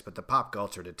the links, but the Pop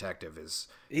Culture Detective is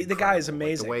the guy is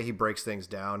amazing. Like the way he breaks things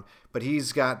down, but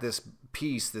he's got this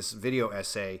video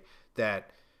essay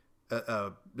that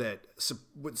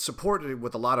supported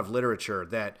with a lot of literature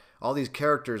that all these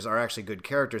characters are actually good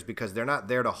characters because they're not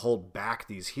there to hold back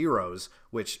these heroes,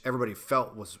 which everybody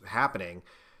felt was happening.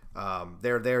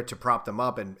 They're there to prop them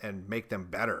up and make them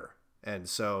better. And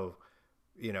so,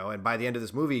 and by the end of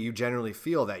this movie, you genuinely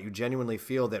feel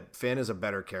that Finn is a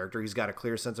better character. He's got a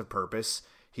clear sense of purpose.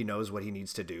 He knows what he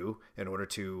needs to do in order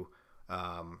to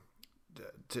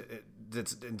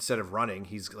instead of running,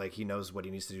 he knows what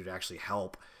he needs to do to actually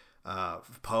help.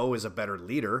 Poe is a better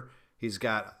leader. He's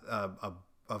got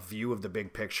a view of the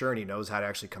big picture, and he knows how to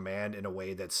actually command in a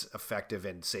way that's effective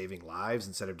in saving lives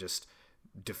instead of just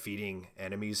defeating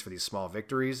enemies for these small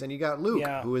victories. And you got Luke,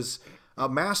 who is a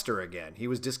master again. He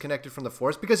was disconnected from the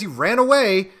Force because he ran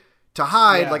away to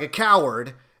hide like a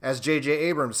coward, as J.J.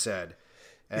 Abrams said.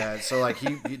 And so like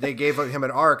they gave him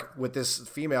an arc with this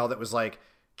female that was like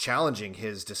challenging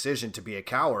his decision to be a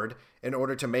coward in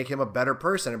order to make him a better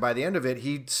person. And by the end of it,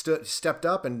 he stepped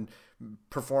up and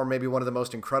performed maybe one of the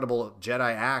most incredible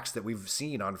Jedi acts that we've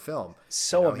seen on film.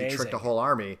 So amazing. He tricked a whole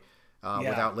army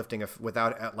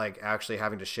without like actually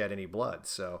having to shed any blood.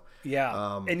 So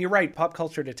and you're right. Pop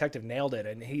Culture Detective nailed it.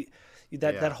 And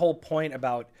that whole point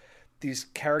about these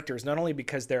characters, not only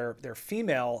because they're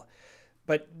female,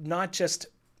 but not just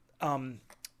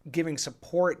giving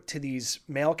support to these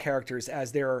male characters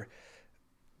as they're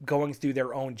going through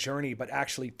their own journey, but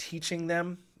actually teaching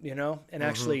them, and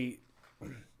actually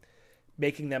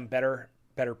making them better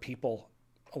people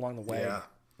along the way. Yeah.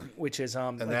 Which is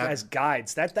as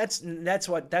guides. That's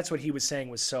what he was saying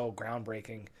was so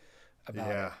groundbreaking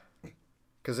about it.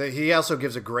 Because he also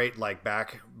gives a great like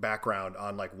background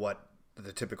on like what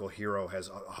the typical hero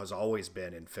has always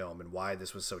been in film and why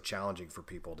this was so challenging for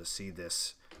people to see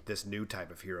this new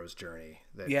type of hero's journey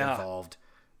that involved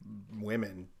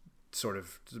women sort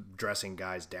of dressing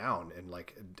guys down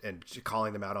and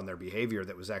calling them out on their behavior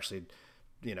that was actually,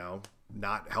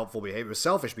 not helpful behavior. It was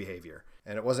selfish behavior,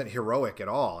 and it wasn't heroic at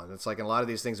all. And it's like in a lot of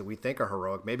these things that we think are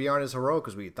heroic maybe aren't as heroic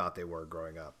as we thought they were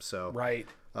growing up. So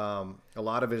a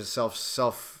lot of it is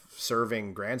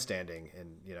self-serving grandstanding,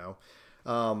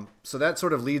 and so that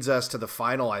sort of leads us to the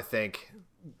final, I think,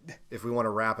 if we want to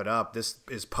wrap it up. This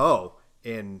is Poe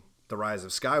in The Rise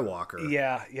of Skywalker.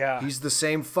 Yeah. He's the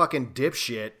same fucking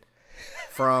dipshit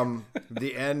from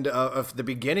the end of the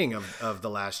beginning of The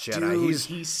Last Jedi. Dude,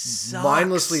 he's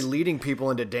mindlessly leading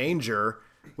people into danger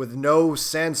with no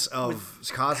sense of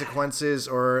consequences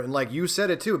and like you said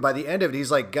it too. By the end of it,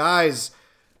 he's like, guys,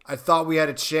 I thought we had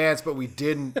a chance, but we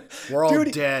didn't. We're all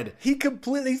dead. He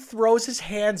completely throws his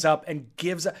hands up and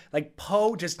gives up. Like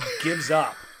Poe just gives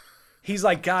up. He's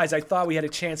like, guys, I thought we had a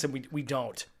chance and we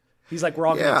don't. He's like, we're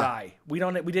all gonna die. We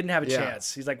didn't have a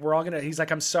chance. He's like, we're all gonna. He's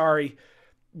like, I'm sorry.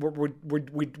 We're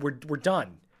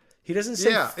done. He doesn't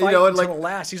say fight until the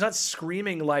last. He's not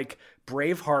screaming like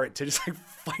Braveheart to just like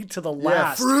fight to the Yeah,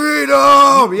 last.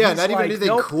 freedom. Yeah, He's not even like, anything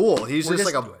nope, cool. He's we're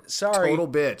just like a total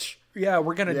bitch. Yeah,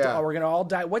 we're gonna Yeah. all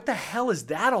die. What the hell is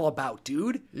that all about,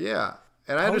 dude? Yeah,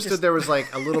 and I understood just- there was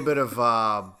like a little bit of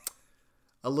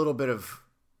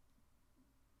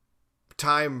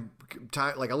time,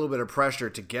 like a little bit of pressure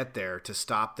to get there to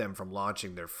stop them from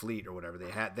launching their fleet or whatever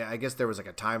they had. I guess there was like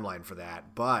a timeline for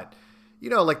that, but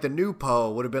like the new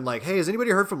Poe would have been like, hey, has anybody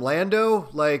heard from Lando?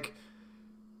 Like,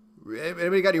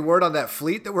 anybody got any word on that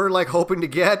fleet that we're like hoping to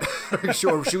get? Or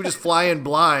should we just fly in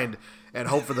blind and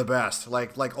hope for the best,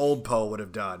 like old Poe would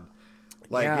have done?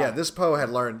 Like, yeah, this Poe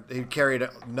he carried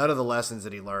none of the lessons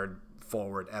that he learned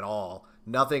forward at all.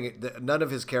 None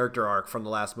of his character arc from the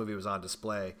last movie was on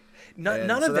display. None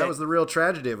of so that it. was the real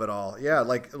tragedy of it all. Yeah,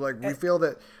 like we feel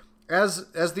that as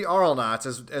the Auralnauts,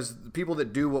 as the people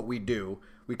that do what we do,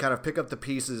 we kind of pick up the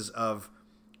pieces of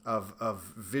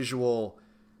visual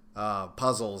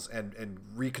puzzles and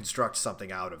reconstruct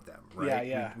something out of them. Right?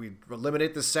 Yeah. We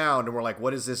eliminate the sound and we're like,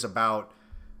 what is this about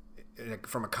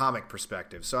from a comic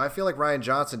perspective? So I feel like Rian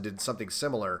Johnson did something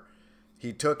similar.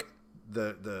 He took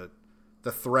the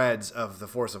threads of The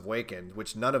Force Awakens,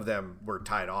 which none of them were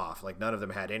tied off. Like none of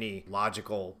them had any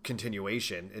logical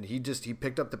continuation. And he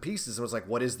picked up the pieces and was like,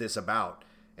 what is this about?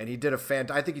 And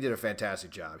I think he did a fantastic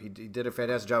job. He did a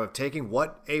fantastic job of taking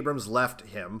what Abrams left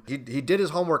him. He did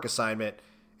his homework assignment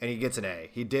and he gets an A.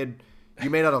 You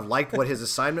may not have liked what his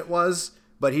assignment was,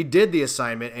 but he did the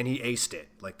assignment and he aced it.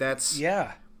 Like that's...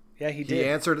 Yeah, he did. He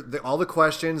answered all the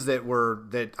questions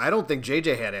that I don't think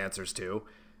JJ had answers to.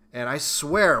 And I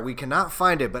swear, we cannot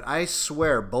find it, but I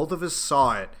swear both of us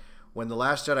saw it when The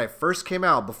Last Jedi first came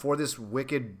out before this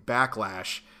wicked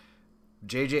backlash.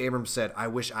 J.J. Abrams said, I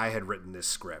wish I had written this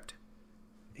script.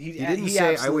 He didn't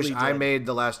say, I wish I made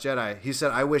The Last Jedi. He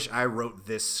said, I wish I wrote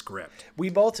this script. We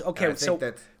both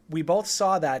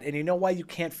saw that, and you know why you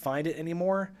can't find it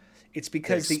anymore? It's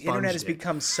because the internet has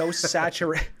become so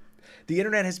saturated. The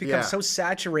internet has become so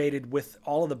saturated with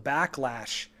all of the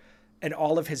backlash and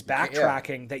all of his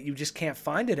backtracking that you just can't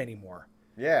find it anymore.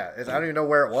 Yeah, I don't even know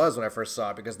where it was when I first saw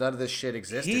it because none of this shit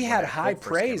existed. He had high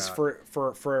praise for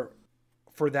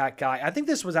that guy. I think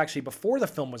this was actually before the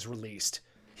film was released.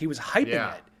 He was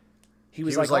hyping it. He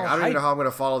was like, I don't even know how I'm going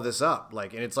to follow this up.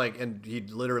 Like, and it's like, and he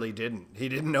literally didn't. He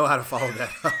didn't know how to follow that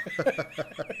up.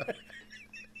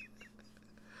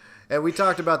 And we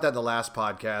talked about that in the last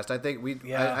podcast.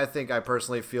 I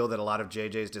personally feel that a lot of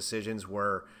JJ's decisions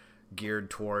were geared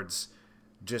towards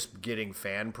just getting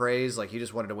fan praise. Like he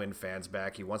just wanted to win fans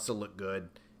back. He wants to look good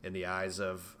in the eyes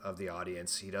of the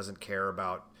audience. He doesn't care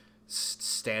about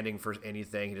standing for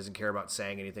anything. He doesn't care about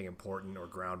saying anything important or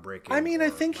groundbreaking. I mean, I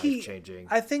think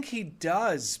he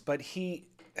does, but he,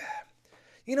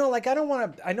 like I don't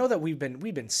want to. I know that we've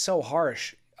been so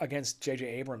harsh against J.J.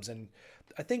 Abrams, and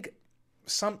I think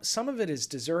some of it is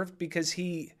deserved because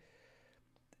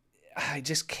I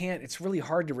just can't. It's really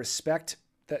hard to respect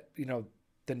that,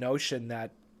 the notion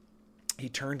that he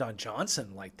turned on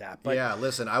Johnson like that. But yeah,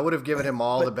 listen, I would have given him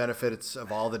all the benefits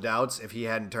of all the doubts if he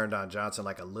hadn't turned on Johnson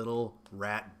like a little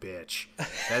rat bitch.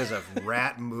 That is a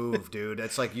rat move, dude.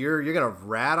 It's like you're gonna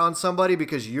rat on somebody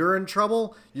because you're in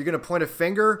trouble. You're gonna point a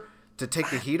finger to take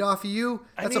the heat off of you.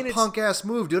 That's a punk ass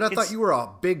move, dude. I thought you were a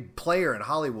big player in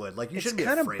Hollywood. Like you shouldn't be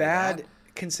afraid of that. It's kind of bad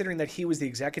considering that he was the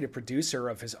executive producer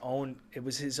of his own. It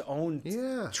was his own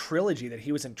trilogy that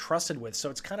he was entrusted with.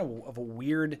 So it's kind of a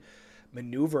weird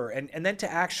maneuver, and then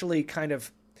to actually kind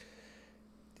of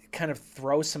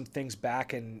throw some things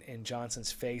back in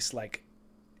Johnson's face, like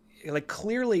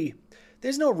clearly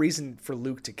there's no reason for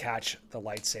Luke to catch the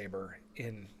lightsaber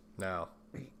in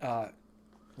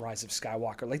Rise of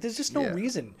Skywalker. Like there's just no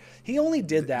reason. He only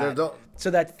did that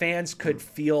so that fans could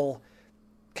feel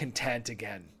content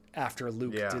again after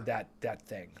Luke did that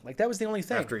thing. Like that was the only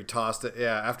thing. After he tossed it,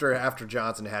 after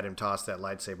Johnson had him toss that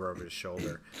lightsaber over his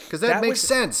shoulder. Because that makes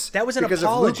sense. That was an apology.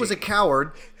 Because if Luke was a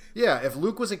coward, if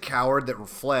Luke was a coward that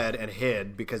fled and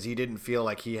hid because he didn't feel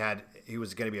like he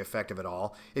was going to be effective at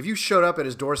all, if you showed up at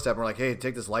his doorstep and were like, hey,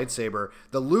 take this lightsaber,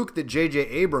 the Luke that J.J.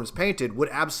 Abrams painted would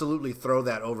absolutely throw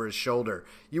that over his shoulder.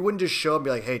 You wouldn't just show up and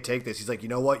be like, hey, take this. He's like, you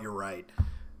know what? You're right.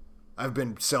 I've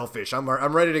been selfish. I'm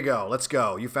ready to go. Let's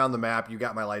go. You found the map. You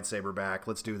got my lightsaber back.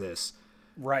 Let's do this.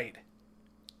 Right.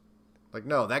 Like,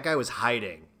 no, that guy was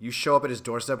hiding. You show up at his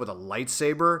doorstep with a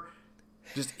lightsaber,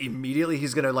 just immediately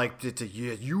he's going to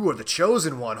you are the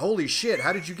chosen one. Holy shit.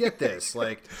 How did you get this?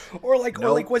 Like, or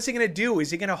what's he going to do?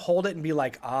 Is he going to hold it and be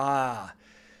like,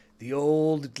 the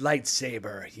old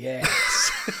lightsaber.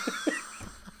 Yes.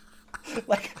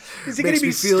 Like, is he going Makes to be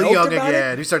me feel stoked young about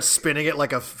again. it? He starts spinning it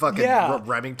like a fucking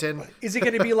Remington. Is he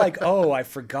going to be like, oh, I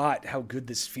forgot how good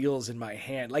this feels in my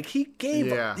hand? Like he gave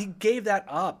that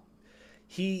up.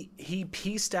 He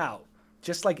pieced out,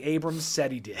 just like Abrams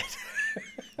said he did.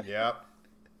 Yep.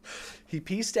 He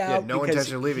pieced out. He had no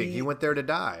intention of leaving. He went there to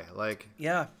die. Like,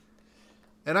 yeah.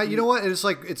 And you know what? It's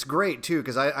like, it's great too,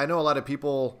 because I know a lot of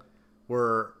people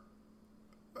were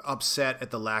upset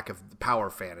at the lack of power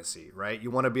fantasy, right?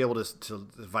 You want to be able to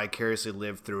vicariously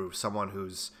live through someone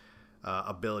whose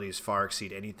abilities far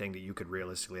exceed anything that you could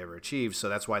realistically ever achieve. So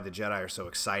that's why the Jedi are so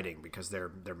exciting, because they're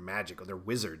magical. They're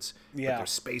wizards. Yeah. But they're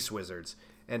space wizards.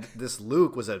 And this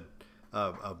Luke was a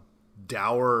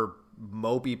dour,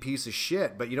 mopey piece of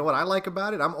shit. But you know what I like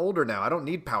about it? I'm older now. I don't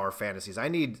need power fantasies. I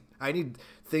need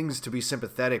things to be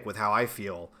sympathetic with how I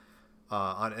feel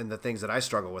and the things that I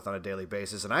struggle with on a daily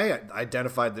basis. And I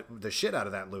identified the shit out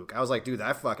of that Luke. I was like, dude,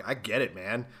 I get it,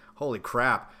 man. Holy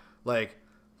crap. Like,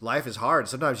 life is hard.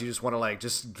 Sometimes you just want to like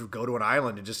just go to an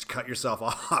island and just cut yourself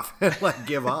off and like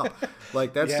give up.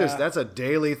 Like that's a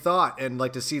daily thought. And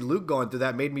like to see Luke going through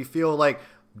that made me feel like,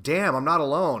 damn, I'm not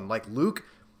alone. Like Luke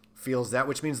feels that,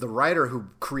 which means the writer who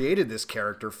created this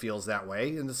character feels that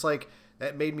way. And it's like,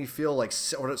 that made me feel like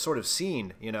sort of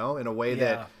seen, in a way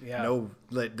that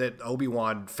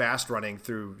Obi-Wan fast running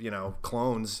through,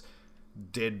 clones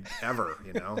did ever,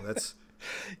 that's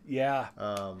yeah.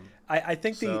 I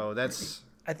think so that's,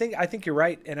 I think you're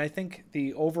right. And I think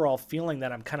the overall feeling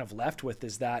that I'm kind of left with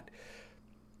is that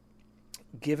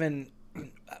given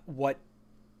what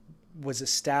was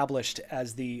established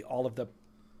as all of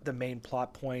the main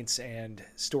plot points and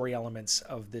story elements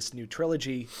of this new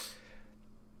trilogy,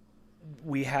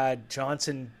 we had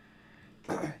Johnson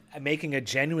making a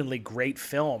genuinely great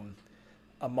film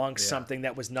amongst something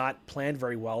that was not planned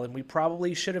very well. And we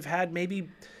probably should have had maybe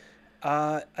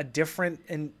a different,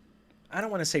 and I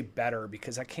don't want to say better,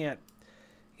 because I can't,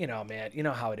 man, you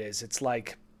know how it is. It's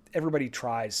like everybody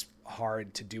tries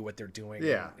hard to do what they're doing.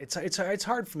 Yeah. It's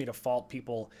hard for me to fault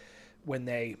people when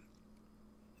they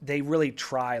really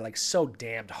try like so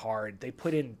damned hard. They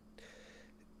put in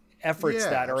efforts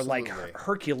that are like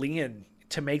Herculean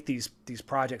to make these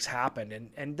projects happen,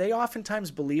 and they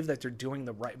oftentimes believe that they're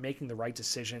making the right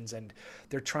decisions, and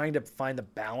they're trying to find the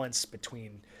balance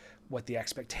between what the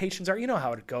expectations are. You know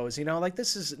how it goes, like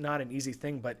this is not an easy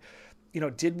thing, but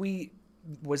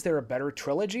was there a better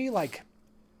trilogy? Like,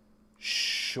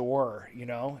 sure,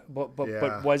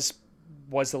 but was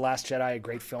The Last Jedi a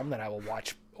great film that I will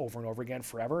watch over and over again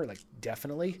forever? Like,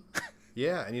 definitely.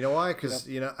 Yeah, and you know why? Because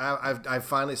I've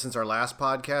finally, since our last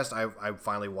podcast, I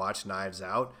finally watched Knives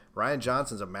Out. Rian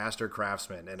Johnson's a master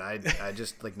craftsman, and I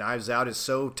just like Knives Out is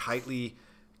so tightly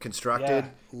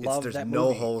constructed. There's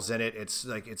no holes in it. It's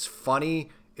like, it's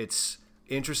funny, it's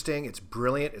interesting, it's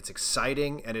brilliant, it's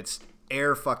exciting, and it's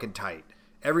air fucking tight.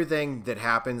 Everything that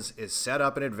happens is set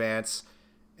up in advance,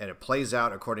 and it plays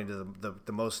out according to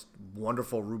the most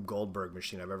wonderful Rube Goldberg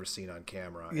machine I've ever seen on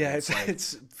camera. Yeah,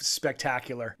 it's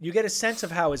spectacular. You get a sense of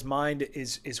how his mind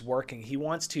is working. He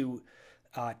wants to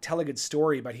tell a good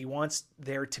story, but he wants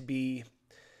there to be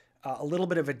a little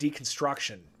bit of a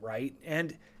deconstruction, right?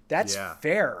 And that's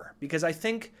fair, because I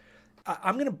think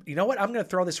I'm going to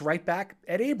throw this right back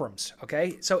at Abrams,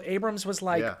 okay? So Abrams was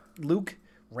like, Luke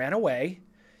ran away.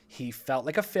 He felt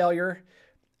like a failure.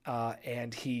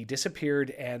 And he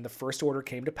disappeared, and the First Order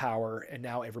came to power, and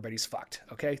now everybody's fucked.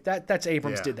 Okay, that's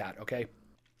Abrams did that. Okay,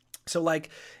 so like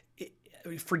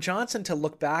for Johnson to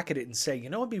look back at it and say,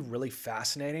 what'd be really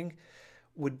fascinating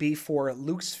would be for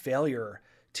Luke's failure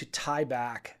to tie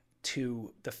back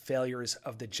to the failures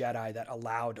of the Jedi that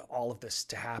allowed all of this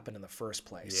to happen in the first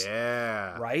place.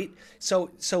 Yeah. Right. So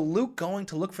Luke going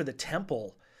to look for the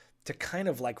temple to kind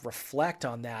of like reflect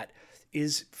on that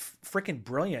is freaking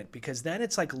brilliant, because then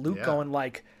it's like Luke going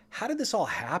like, how did this all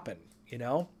happen?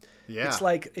 Yeah. It's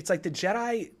like the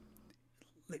Jedi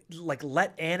like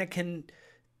let Anakin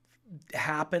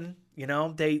happen.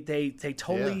 They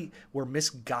totally were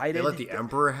misguided. They let the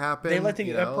Emperor happen. They let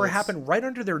the Emperor happen right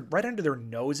under their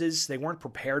noses. They weren't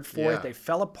prepared for it. They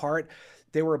fell apart.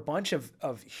 They were a bunch of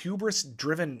hubris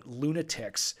driven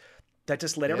lunatics that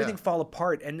just let everything fall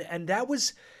apart. And that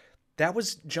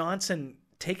was Johnson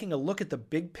taking a look at the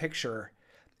big picture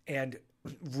and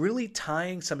really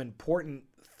tying some important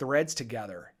threads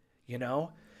together,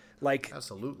 like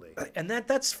absolutely. And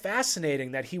that's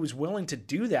fascinating that he was willing to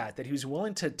do that he was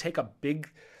willing to take a big,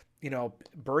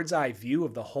 bird's eye view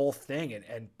of the whole thing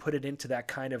and put it into that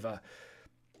kind of a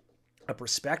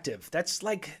perspective. That's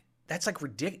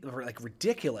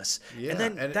ridiculous. Yeah. And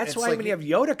then that's why when you have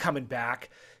Yoda coming back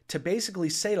to basically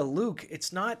say to Luke,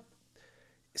 it's not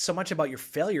so much about your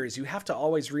failures. You have to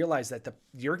always realize that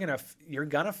you're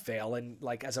gonna fail, and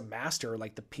like as a master,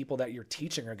 like the people that you're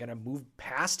teaching are gonna move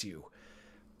past you.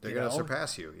 They're going to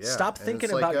surpass you. Yeah. Stop thinking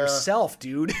about yourself,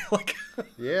 dude. Like,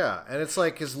 yeah. And it's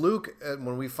like, because Luke,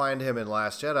 when we find him in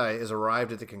Last Jedi, is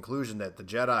arrived at the conclusion that the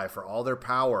Jedi, for all their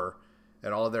power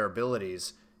and all of their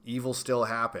abilities, evil still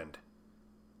happened.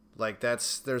 Like,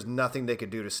 there's nothing they could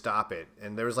do to stop it.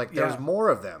 And there was more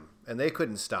of them, and they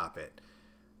couldn't stop it.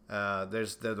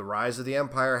 There's the rise of the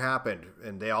Empire happened,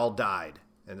 and they all died.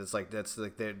 And it's like,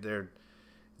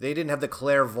 they didn't have the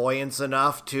clairvoyance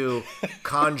enough to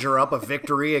conjure up a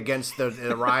victory against the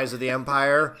rise of the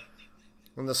Empire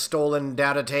and the stolen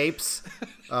data tapes.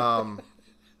 That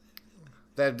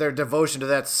their devotion to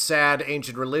that sad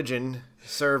ancient religion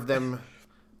served them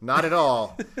not at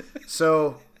all.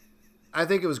 So I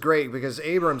think it was great because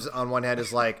Abrams, on one hand,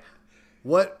 is like,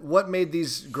 what made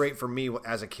these great for me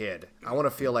as a kid? I want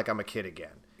to feel like I'm a kid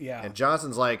again. Yeah. And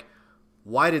Johnson's like,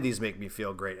 why did these make me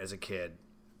feel great as a kid?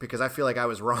 Because I feel like I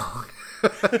was wrong.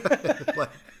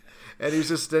 And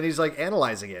he's like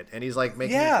analyzing it, and he's like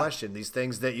making you question these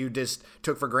things that you just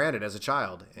took for granted as a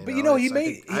child.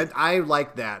 I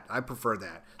like that. I prefer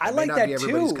that. I like that too. May not be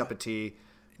everybody's cup of tea.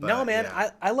 But, no, man,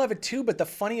 I love it too. But the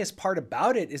funniest part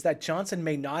about it is that Johnson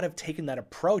may not have taken that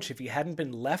approach if he hadn't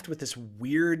been left with this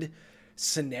weird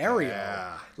scenario.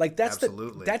 Yeah, like that's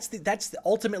absolutely. That's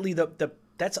ultimately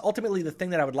the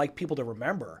thing that I would like people to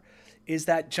remember. Is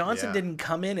that Johnson didn't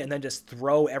come in and then just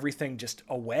throw everything just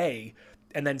away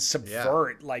and then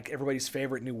subvert, like everybody's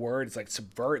favorite new word. It's like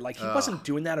subvert. Like he wasn't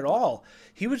doing that at all.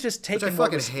 He was just taking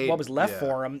what was left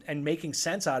for him and making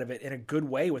sense out of it in a good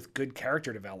way with good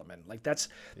character development. Like that's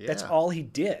all he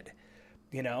did,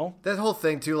 you know? That whole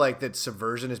thing too, like that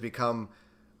subversion has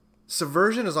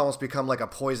almost become like a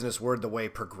poisonous word the way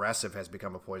progressive has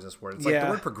become a poisonous word. It's like the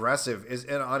word progressive is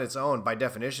on its own by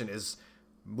definition is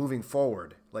moving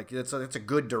forward. Like it's a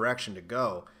good direction to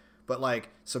go. But like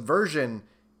subversion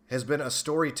has been a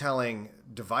storytelling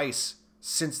device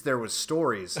since there was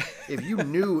stories. If you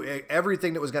knew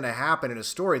everything that was going to happen in a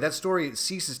story, that story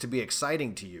ceases to be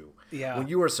exciting to you. Yeah. When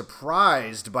you are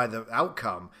surprised by the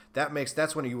outcome,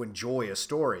 that's when you enjoy a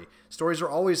story. Stories are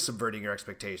always subverting your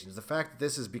expectations. The fact that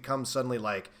this has become suddenly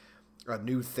like a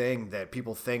new thing that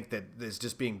people think that is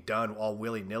just being done all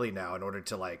willy-nilly now in order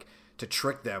to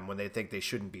trick them when they think they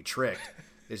shouldn't be tricked.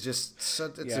 It's just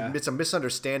it's a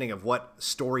misunderstanding of what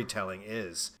storytelling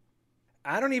is.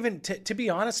 I don't even, to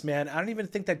be honest, man, I don't even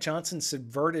think that Johnson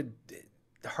subverted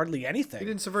hardly anything. He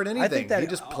didn't subvert anything. He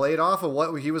just played off of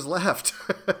what he was left.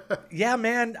 Yeah,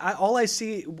 man. All I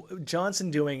see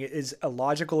Johnson doing is a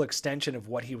logical extension of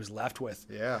what he was left with.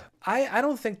 Yeah. I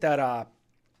don't think that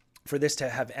for this to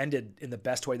have ended in the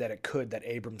best way that it could, that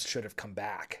Abrams should have come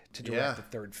back to direct the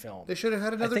third film. They should have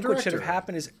had another director. I think what should have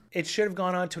happened is it should have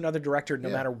gone on to another director no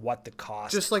matter what the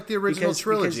cost. Just like the original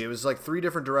trilogy. It was like 3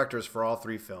 different directors for all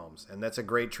 3 films, and that's a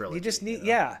great trilogy. You just need,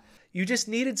 you just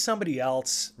needed somebody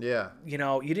else. Yeah. You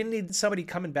know, you didn't need somebody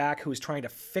coming back who was trying to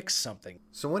fix something.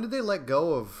 So when did they let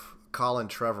go of Colin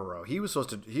Trevorrow?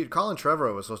 Colin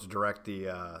Trevorrow was supposed to direct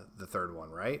the third one,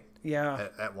 right? Yeah.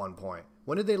 At one point.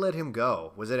 When did they let him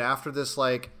go? Was it after this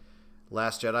like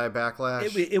Last Jedi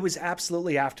backlash? It was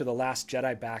absolutely after the Last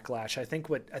Jedi backlash. I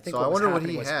wonder what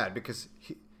he had because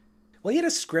he had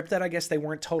a script that I guess they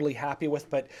weren't totally happy with,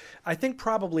 but I think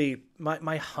probably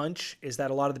my hunch is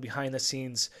that a lot of the behind the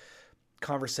scenes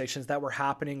conversations that were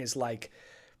happening is like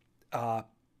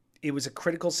it was a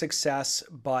critical success,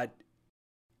 but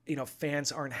you know,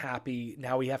 fans aren't happy.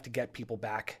 Now we have to get people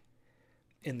back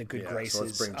in the good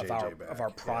graces of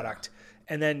our product. Yeah.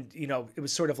 And then, you know, it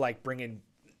was sort of like bringing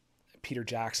Peter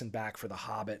Jackson back for The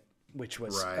Hobbit, which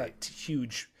was a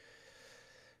huge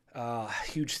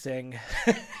thing.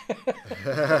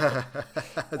 I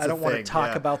don't want to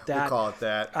talk about that. We'll call it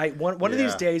that. One of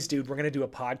these days, dude, we're going to do a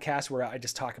podcast where I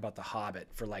just talk about The Hobbit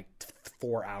for like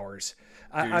 4 hours.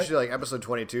 Dude, you should episode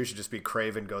 22 should just be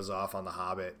Craven goes off on The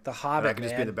Hobbit. The Hobbit, and I can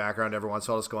just be in the background every once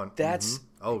in a while just going,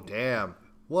 oh, damn.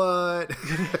 What?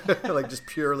 Like just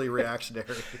purely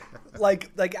reactionary.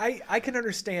 I can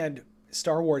understand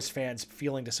Star Wars fans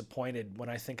feeling disappointed when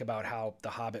I think about how The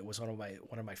Hobbit was one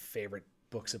of my favorite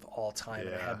books of all time.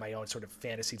 And I had my own sort of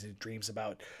fantasies and dreams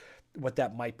about what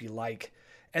that might be like.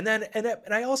 And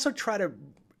I also try to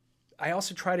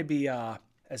be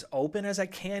as open as I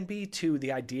can be to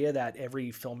the idea that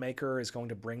every filmmaker is going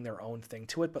to bring their own thing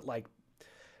to it. But like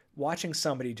watching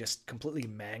somebody just completely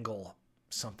mangle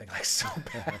something like so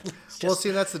bad. Well,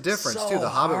 see, that's the difference too. The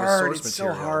Hobbit was source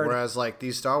material, whereas like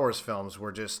these Star Wars films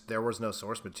were just there was no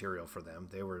source material for them.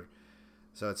 They were,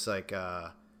 so it's like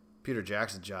Peter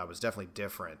Jackson's job was definitely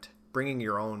different. bringing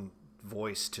your own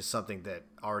voice to something that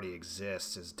already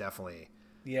exists is definitely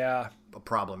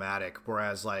problematic.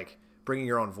 Whereas like bringing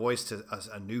your own voice to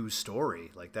a new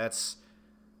story, like people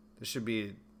should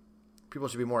be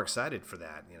more excited for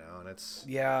that, you know. And it's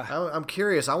I'm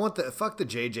curious. I want fuck the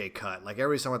JJ cut. Like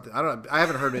every time I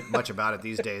haven't heard much about it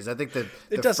these days. I think that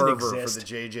the fervor for the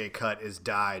JJ cut is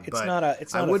died. But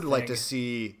I would like to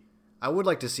see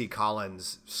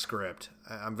Colin's script.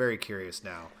 I'm very curious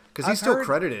now because he's still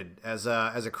credited as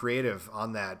a creative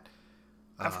on that.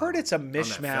 I've heard it's a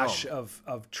mishmash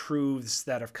of truths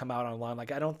that have come out online.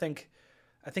 Like I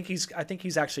think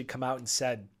he's actually come out and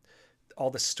said all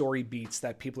the story beats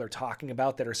that people are talking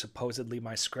about that are supposedly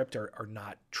my script are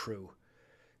not true.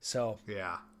 So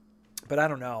yeah, but I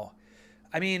don't know.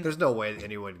 I mean, there's no way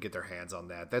anyone would get their hands on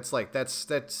that. That's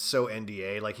so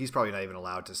NDA. Like he's probably not even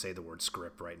allowed to say the word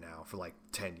script right now for like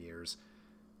 10 years.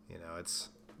 You know,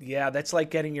 that's like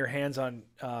getting your hands on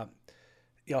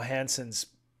Johansson's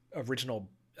original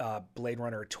Blade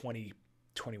Runner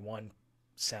 2021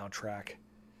 soundtrack.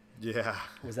 Yeah.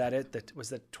 Was that it? Was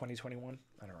that 2021?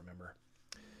 I don't remember.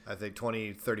 I think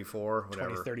 2034, whatever.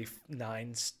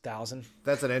 2039,000.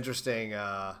 That's an interesting.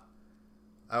 I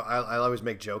always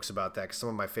make jokes about that because some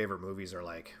of my favorite movies are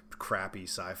like crappy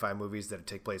sci-fi movies that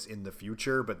take place in the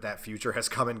future, but that future has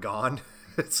come and gone.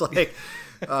 It's like,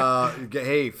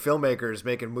 hey, filmmakers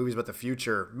making movies about the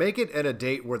future, make it at a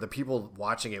date where the people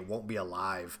watching it won't be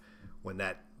alive when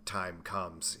that time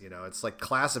comes. You know, it's like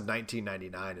Class of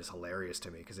 1999 is hilarious to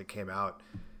me because it came out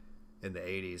in the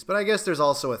 80s. But I guess there's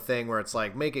also a thing where it's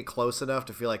like make it close enough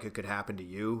to feel like it could happen to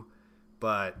you,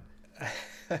 but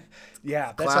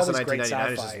yeah, that's Class of always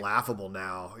 1999 is just laughable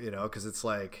now, you know, because it's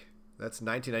like that's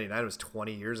 1999 was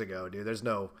 20 years ago, dude. There's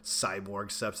no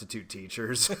cyborg substitute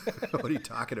teachers. What are you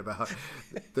talking about?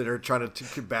 That are trying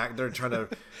to back. They're trying to,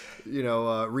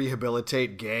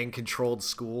 rehabilitate gang-controlled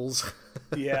schools.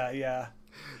 Yeah.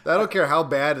 I don't care how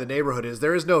bad the neighborhood is.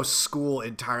 There is no school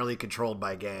entirely controlled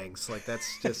by gangs. Like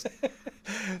that's just.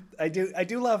 I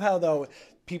do love how though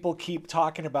people keep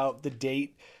talking about the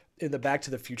date in the Back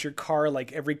to the Future car.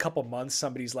 Like every couple months,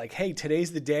 somebody's like, "Hey,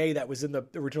 today's the day that was in the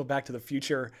original Back to the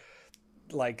Future."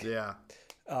 Like, yeah.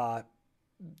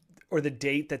 Or the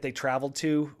date that they traveled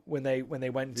to when they went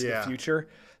into the future,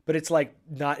 but it's like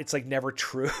never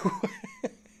true.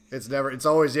 It's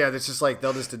always, it's just like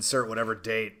they'll just insert whatever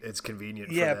date it's convenient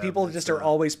for them. People just are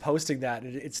always posting that,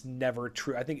 and it's never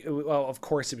true. I think, of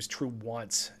course, it was true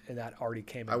once, and that already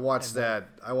came out. I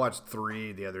watched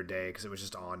 3 the other day because it was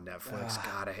just on Netflix.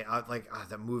 God, I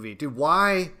that movie. Dude,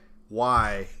 why?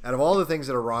 Out of all the things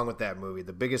that are wrong with that movie,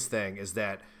 the biggest thing is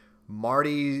that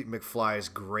Marty McFly's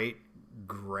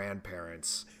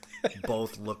great-grandparents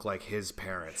both look like his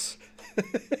parents.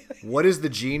 What is the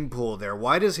gene pool there?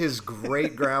 Why does his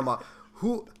great grandma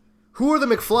who are the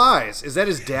McFlys? Is that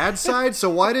his dad's side? So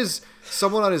why does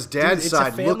someone on his dad's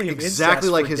side look exactly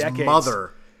like his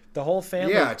mother? The whole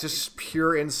family. Yeah, just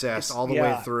pure incest all the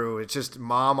way through. It's just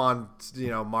mom on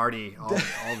Marty all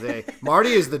day.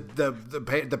 Marty is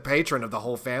the patron of the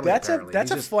whole family. That's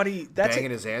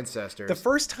banging his ancestors. The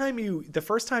first time you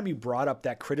brought up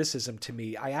that criticism to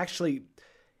me, I actually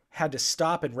had to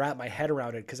stop and wrap my head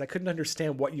around it because I couldn't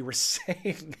understand what you were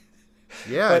saying.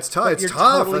 Yeah, it's tough. It's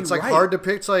tough. Totally it's like right. Hard to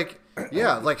pick. It's like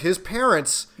like his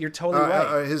parents. You're totally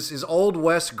right. His old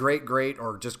West great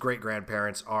or just great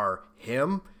grandparents are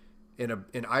him in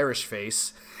an Irish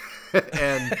face,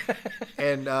 and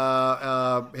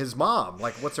his mom.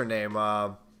 Like what's her name?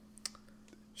 What's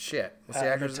the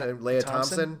actor's name? Leah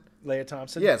Thompson. Leah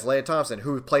Thompson. Yeah, it's Leah Thompson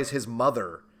who plays his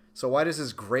mother. So why does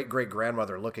his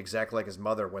great-great-grandmother look exactly like his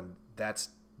mother when that's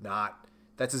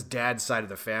his dad's side of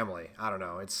the family? I don't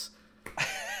know. That's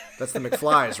the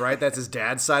McFlys, right? That's his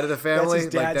dad's side of the family? That's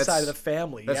his dad's side of the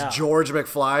family, That's George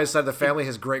McFly's side of the family.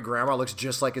 His great-grandma looks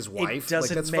just like his wife. It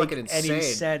doesn't that's make fucking insane. any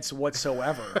sense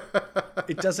whatsoever.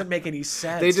 It doesn't make any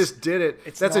sense. They just did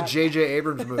it. That's a J.J.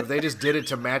 Abrams move. They just did it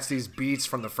to match these beats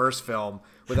from the first film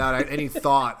without any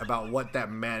thought about what that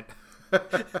meant.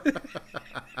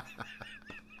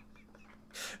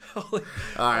 Holy,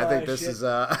 I think this is.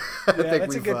 I think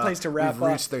that's a good place to wrap up.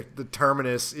 We've reached the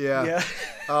terminus. Yeah.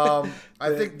 I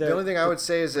think the only thing I would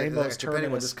say is that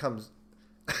depending when this comes,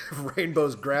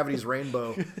 Gravity's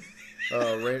Rainbow,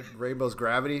 Rainbow's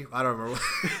Gravity. I don't remember.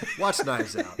 Watch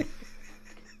Knives Out.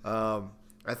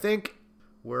 I think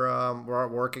we're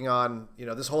working on.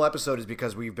 This whole episode is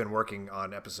because we've been working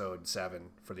on episode 7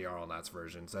 for the Arl Knots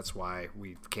versions. That's why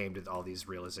we came to all these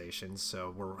realizations.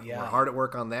 So we're hard at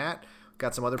work on that.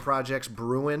 Got some other projects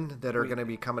brewing that are going to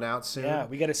be coming out soon. Yeah,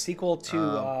 we got a sequel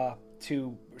to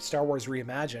to Star Wars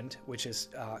Reimagined, which is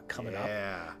coming up.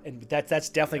 Yeah. And that's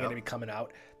definitely going to be coming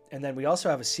out. And then we also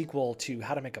have a sequel to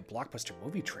How to Make a Blockbuster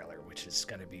Movie Trailer, which is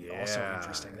going to be also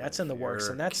interesting. That's in the works,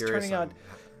 and that's turning out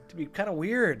to be kind of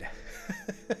weird.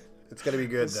 It's going to be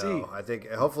good, though. I think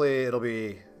hopefully it'll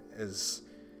be as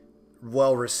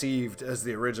well received as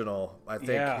the original. I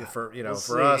think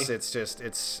for us, it's just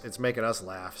it's making us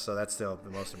laugh, so that's still the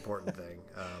most important thing.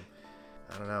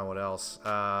 I don't know what else.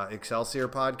 Excelsior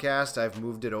podcast, I've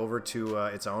moved it over to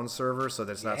its own server, so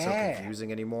that's not so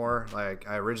confusing anymore. Like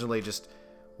I originally just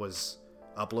was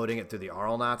uploading it through the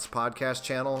Arlnauts podcast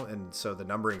channel, and so the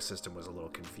numbering system was a little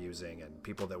confusing, and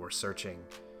people that were searching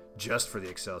just for the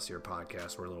Excelsior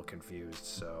podcast were a little confused.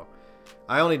 So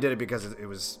I only did it because it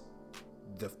was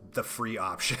the free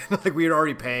option. Like we were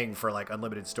already paying for like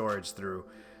unlimited storage through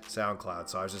SoundCloud,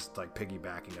 so I was just like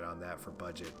piggybacking it on that for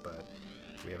budget. But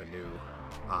we have a new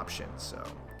option, so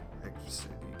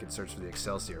you can search for the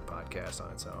Excelsior podcast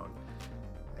on its own.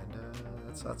 And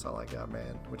that's all I got,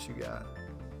 man. What you got?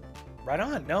 Right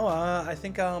on. No, I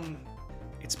think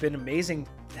it's been amazing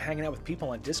hanging out with people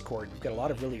on Discord. We've got a lot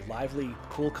of really lively,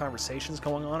 cool conversations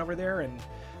going on over there, and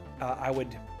I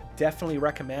would definitely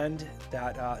recommend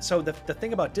that. So the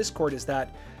thing about Discord is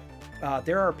that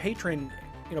there are Patreon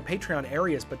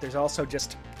areas, but there's also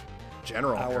just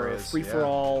general our areas,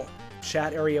 free-for-all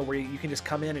chat area where you can just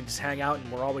come in and just hang out,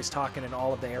 and we're always talking in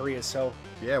all of the areas. So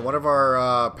yeah, one of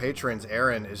our patrons,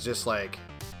 Erin, is just like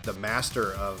the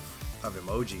master of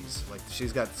emojis. Like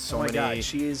she's got so many. Oh my god,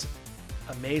 she is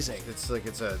amazing. It's like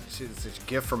it's a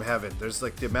gift from heaven. There's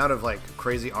like the amount of like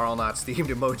crazy Arlnauts themed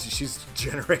emojis she's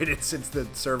generated since the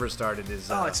server started is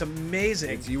it's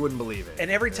amazing. You wouldn't believe it. And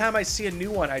every time I see a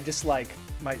new one, I just like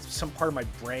some part of my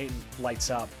brain lights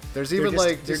up. There's even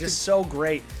like they're just so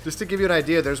great. Just to give you an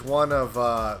idea, there's one of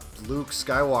Luke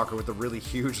Skywalker with a really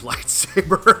huge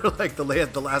lightsaber, like the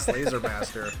last Laser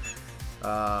Master.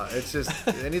 It's just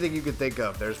anything you could think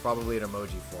of. There's probably an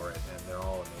emoji for it, and they're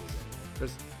all amazing.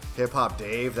 There's Hip Hop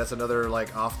Dave. That's another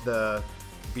like off the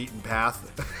beaten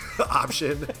path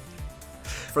option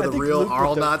for the real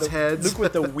Arlnauts heads. Luke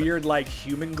with the weird like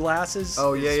human glasses.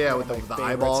 Oh yeah, with the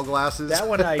eyeball glasses. That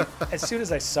one, as soon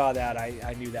as I saw that,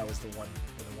 I knew that was the one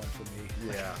for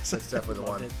me. Yeah, that's definitely the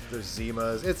one. There's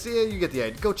Zimas. You get the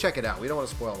idea. Go check it out. We don't want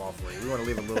to spoil them all for you. We want to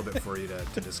leave a little bit for you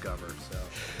to discover. So.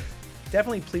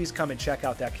 Definitely please come and check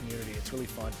out that community. It's really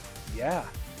fun. Yeah.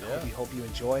 We hope you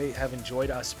have enjoyed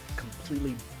us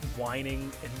completely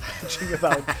whining and bitching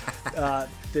about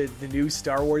the new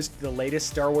Star Wars, the latest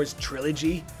Star Wars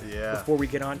trilogy. Yeah. Before we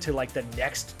get on to like the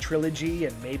next trilogy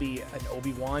and maybe an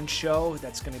Obi-Wan show,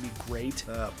 that's going to be great.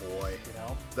 Oh boy. You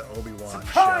know, the Obi-Wan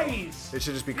Surprise! show. It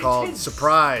should just be called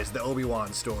Surprise, the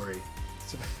Obi-Wan story.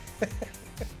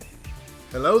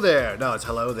 Hello there. No, it's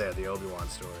Hello There, the Obi-Wan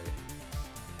story.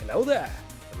 Hello there.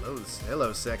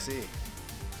 Hello, sexy.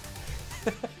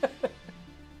 Fuck.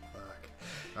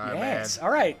 All right, man.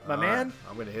 All right, my man.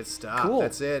 I'm going to hit stop. Cool.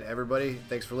 That's it, everybody.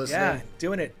 Thanks for listening. Yeah,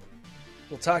 doing it.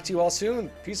 We'll talk to you all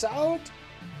soon. Peace out.